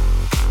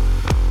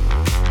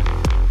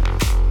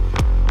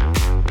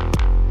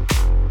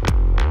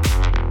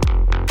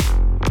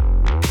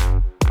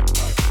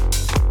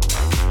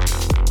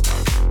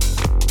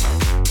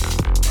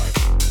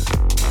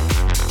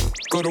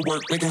 Go to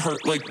work, make it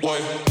hurt like boy.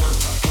 Work,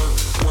 work,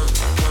 work, work.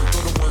 Go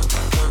to work,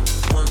 work, work,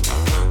 work, work,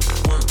 work,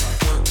 work,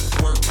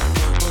 work.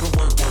 Go to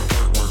work, work,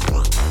 work, work,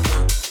 work, work,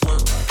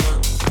 work,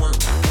 work.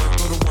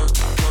 Go to work,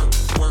 work,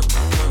 work, work,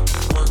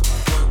 work,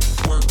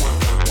 work,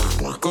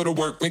 work, work. Go to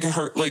work, make it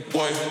hurt like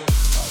boy.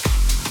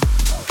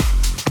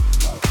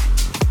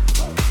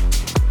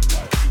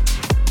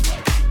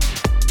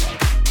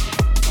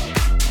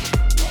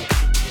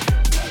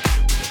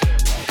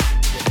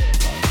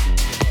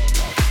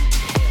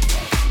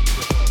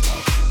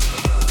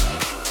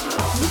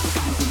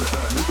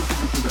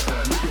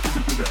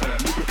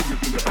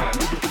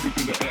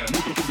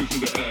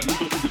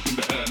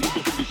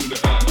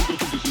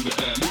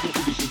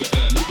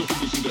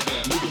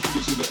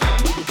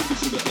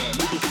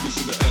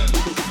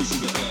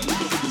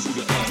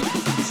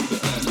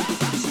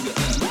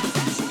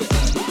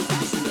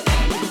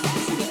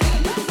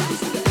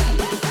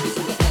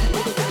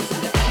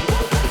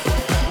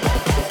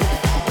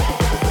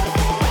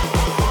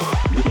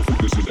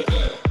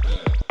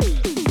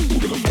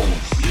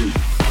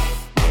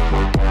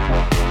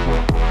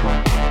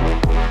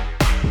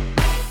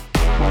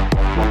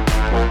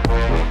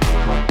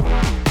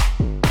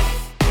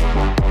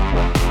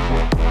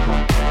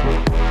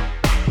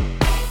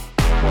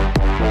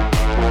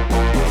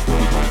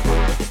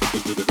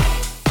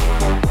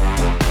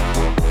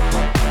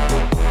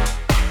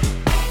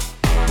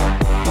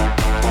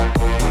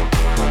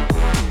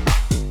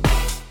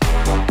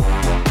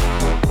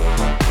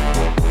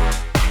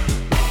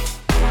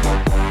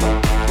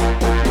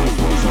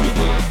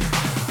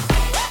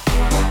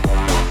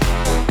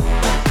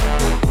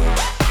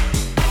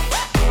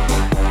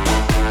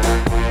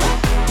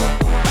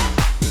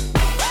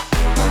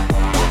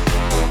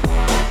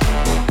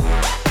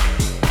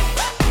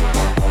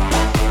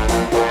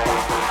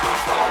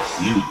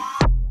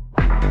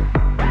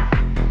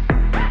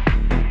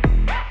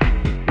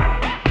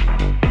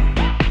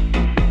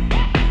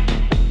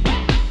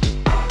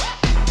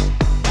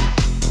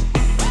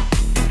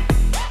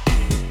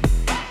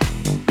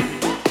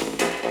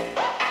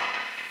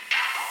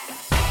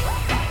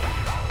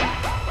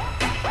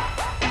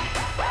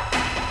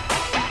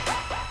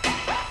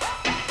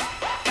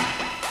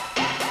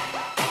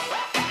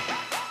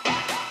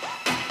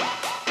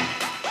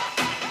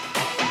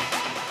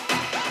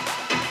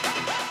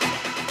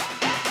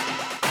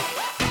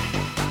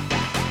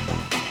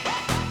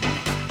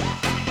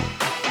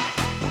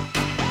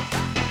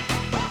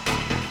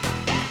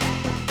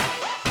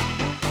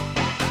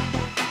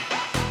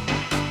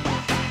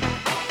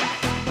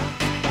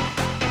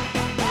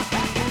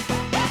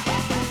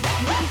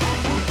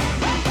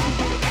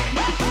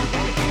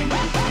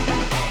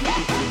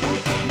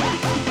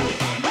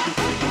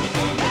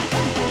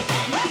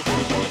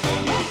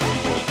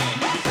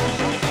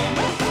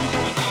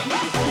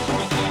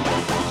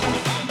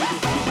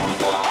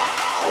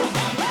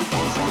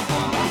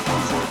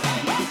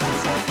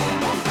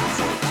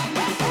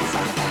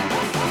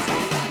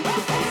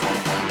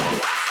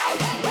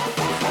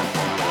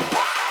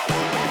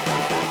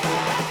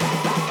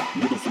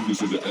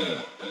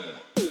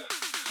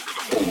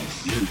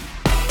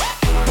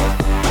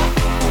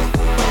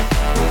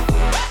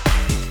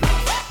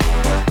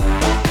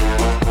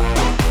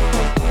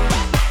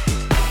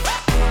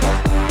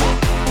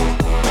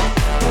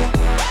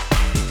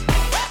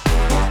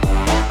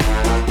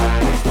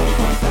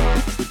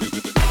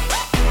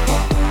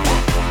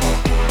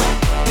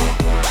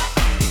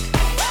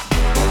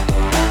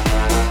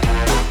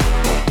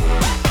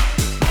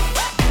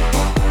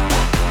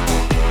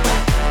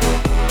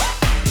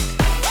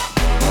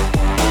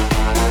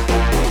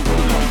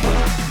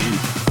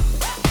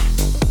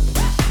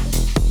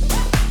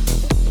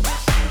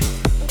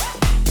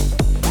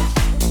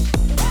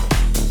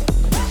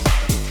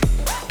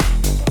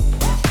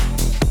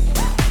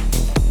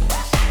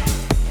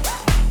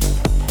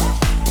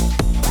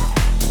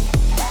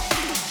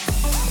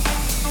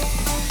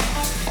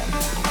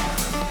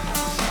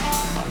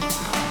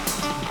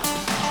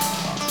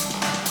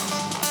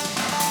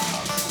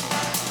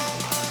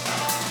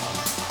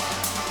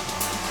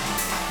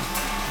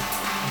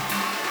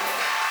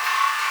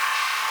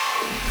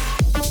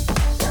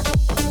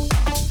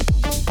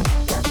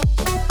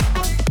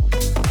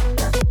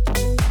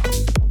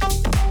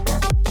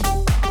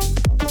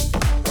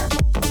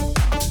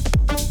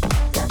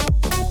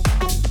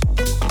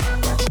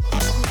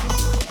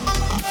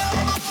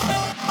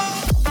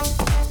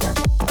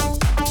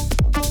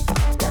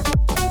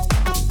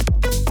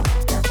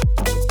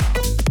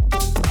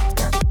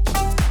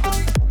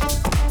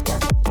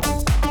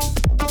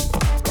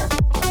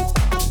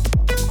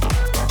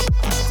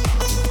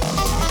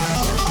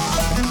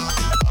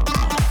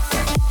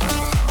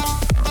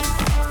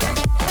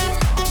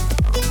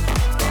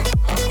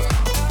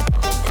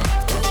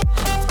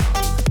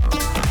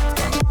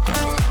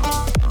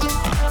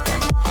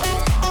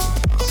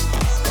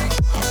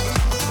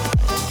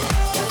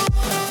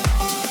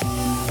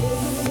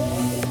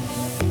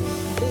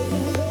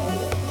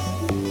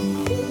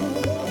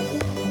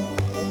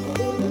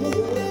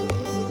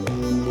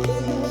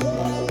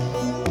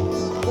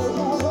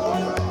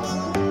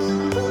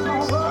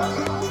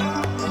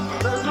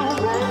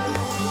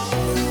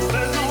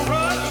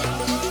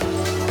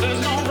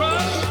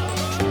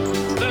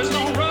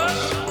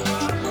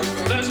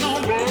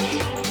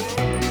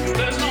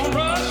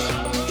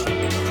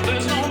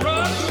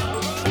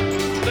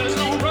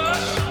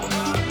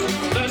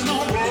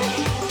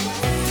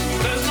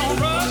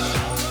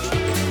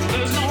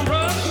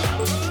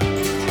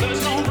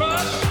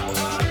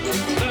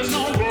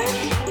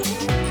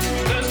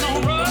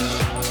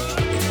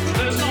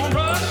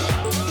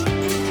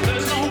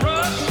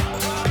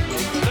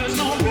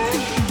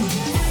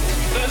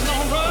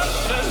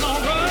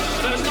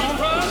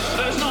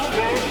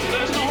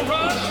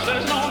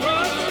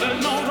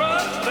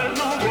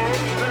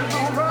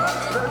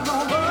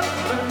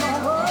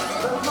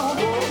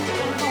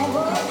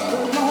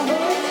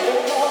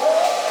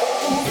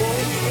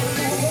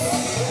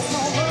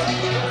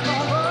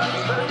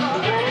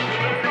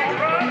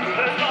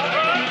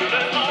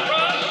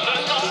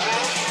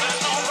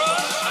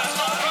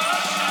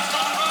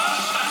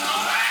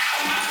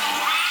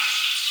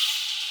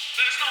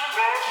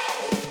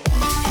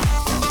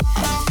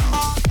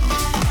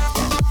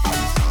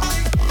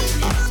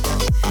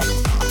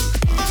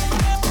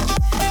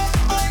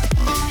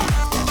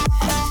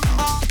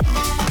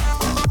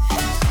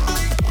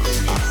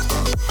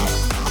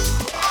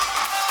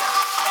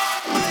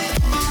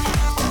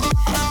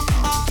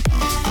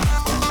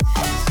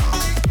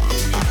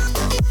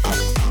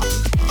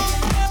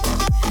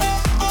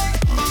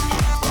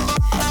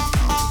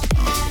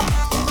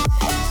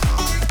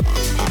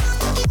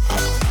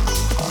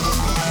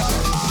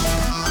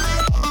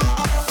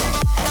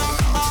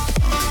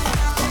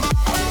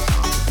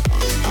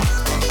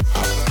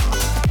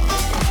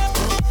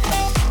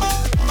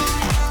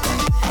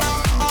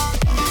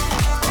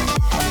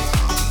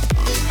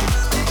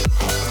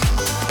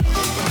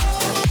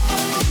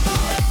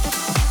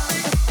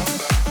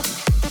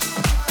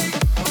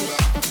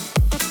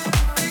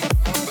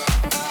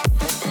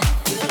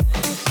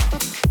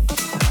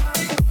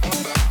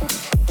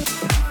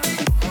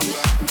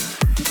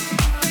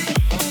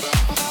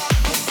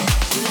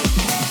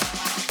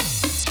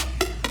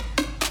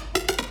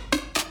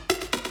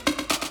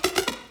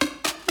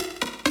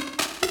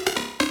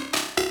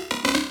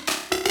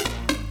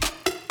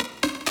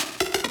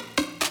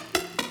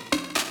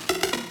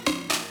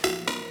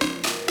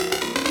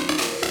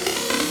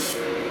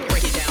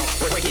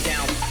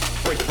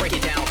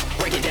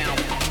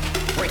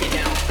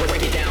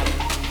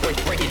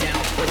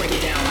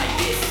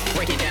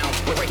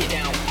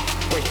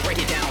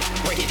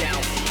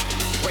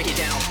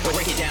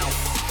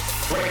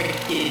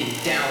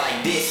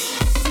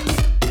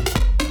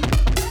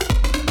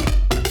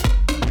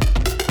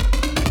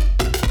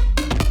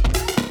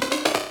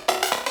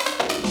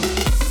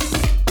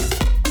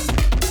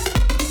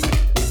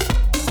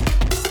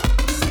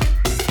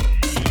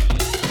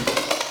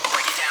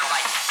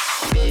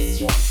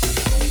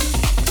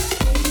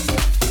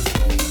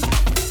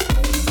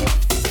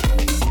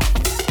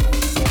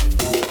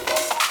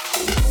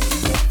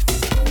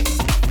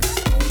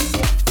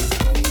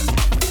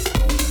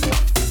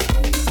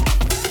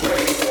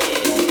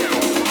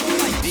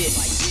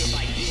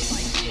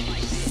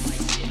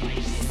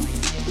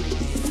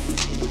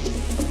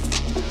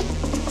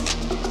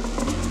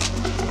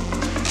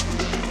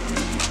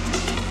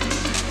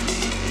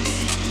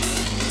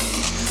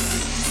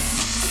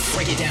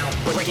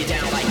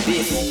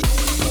 this.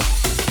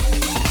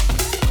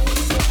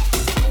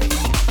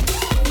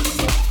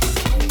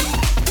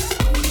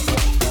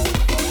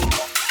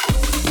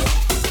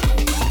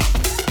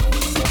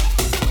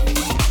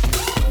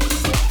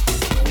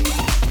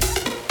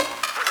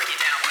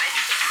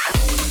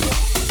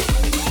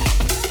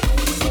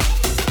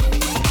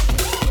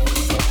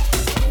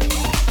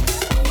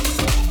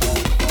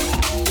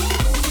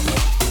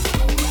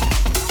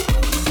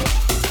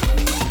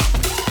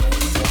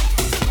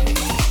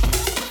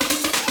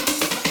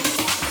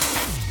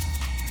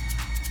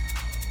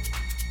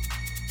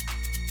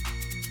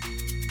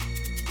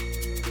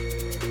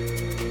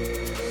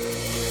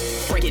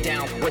 Break it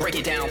down,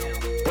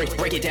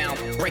 break it down,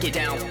 break it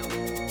down,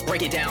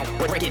 break it down,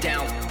 break it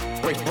down,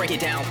 break it down, break it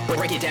down,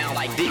 break it down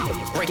like this.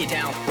 Break it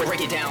down, break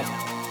it down,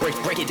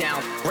 break it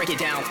down, break it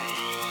down,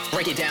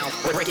 break it down,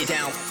 break it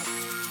down,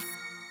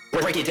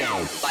 break it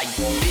down like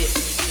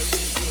this.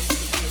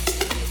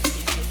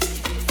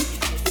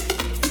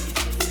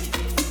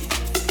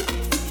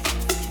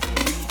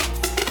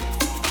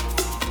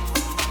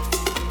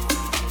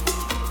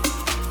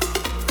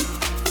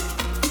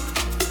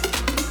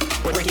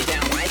 Break it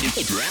down, break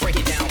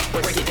it down,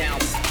 break it down,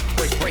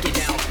 break it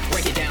down,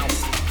 break it down,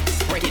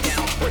 break it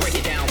down, break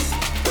it down, break it down, break it down, break it down like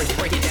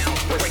this. Break it down,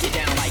 break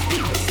it down,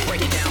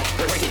 break it down,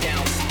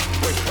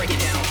 break it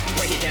down,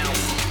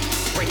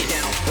 break it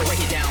down, break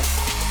it down,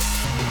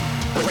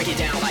 break it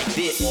down like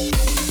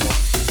this.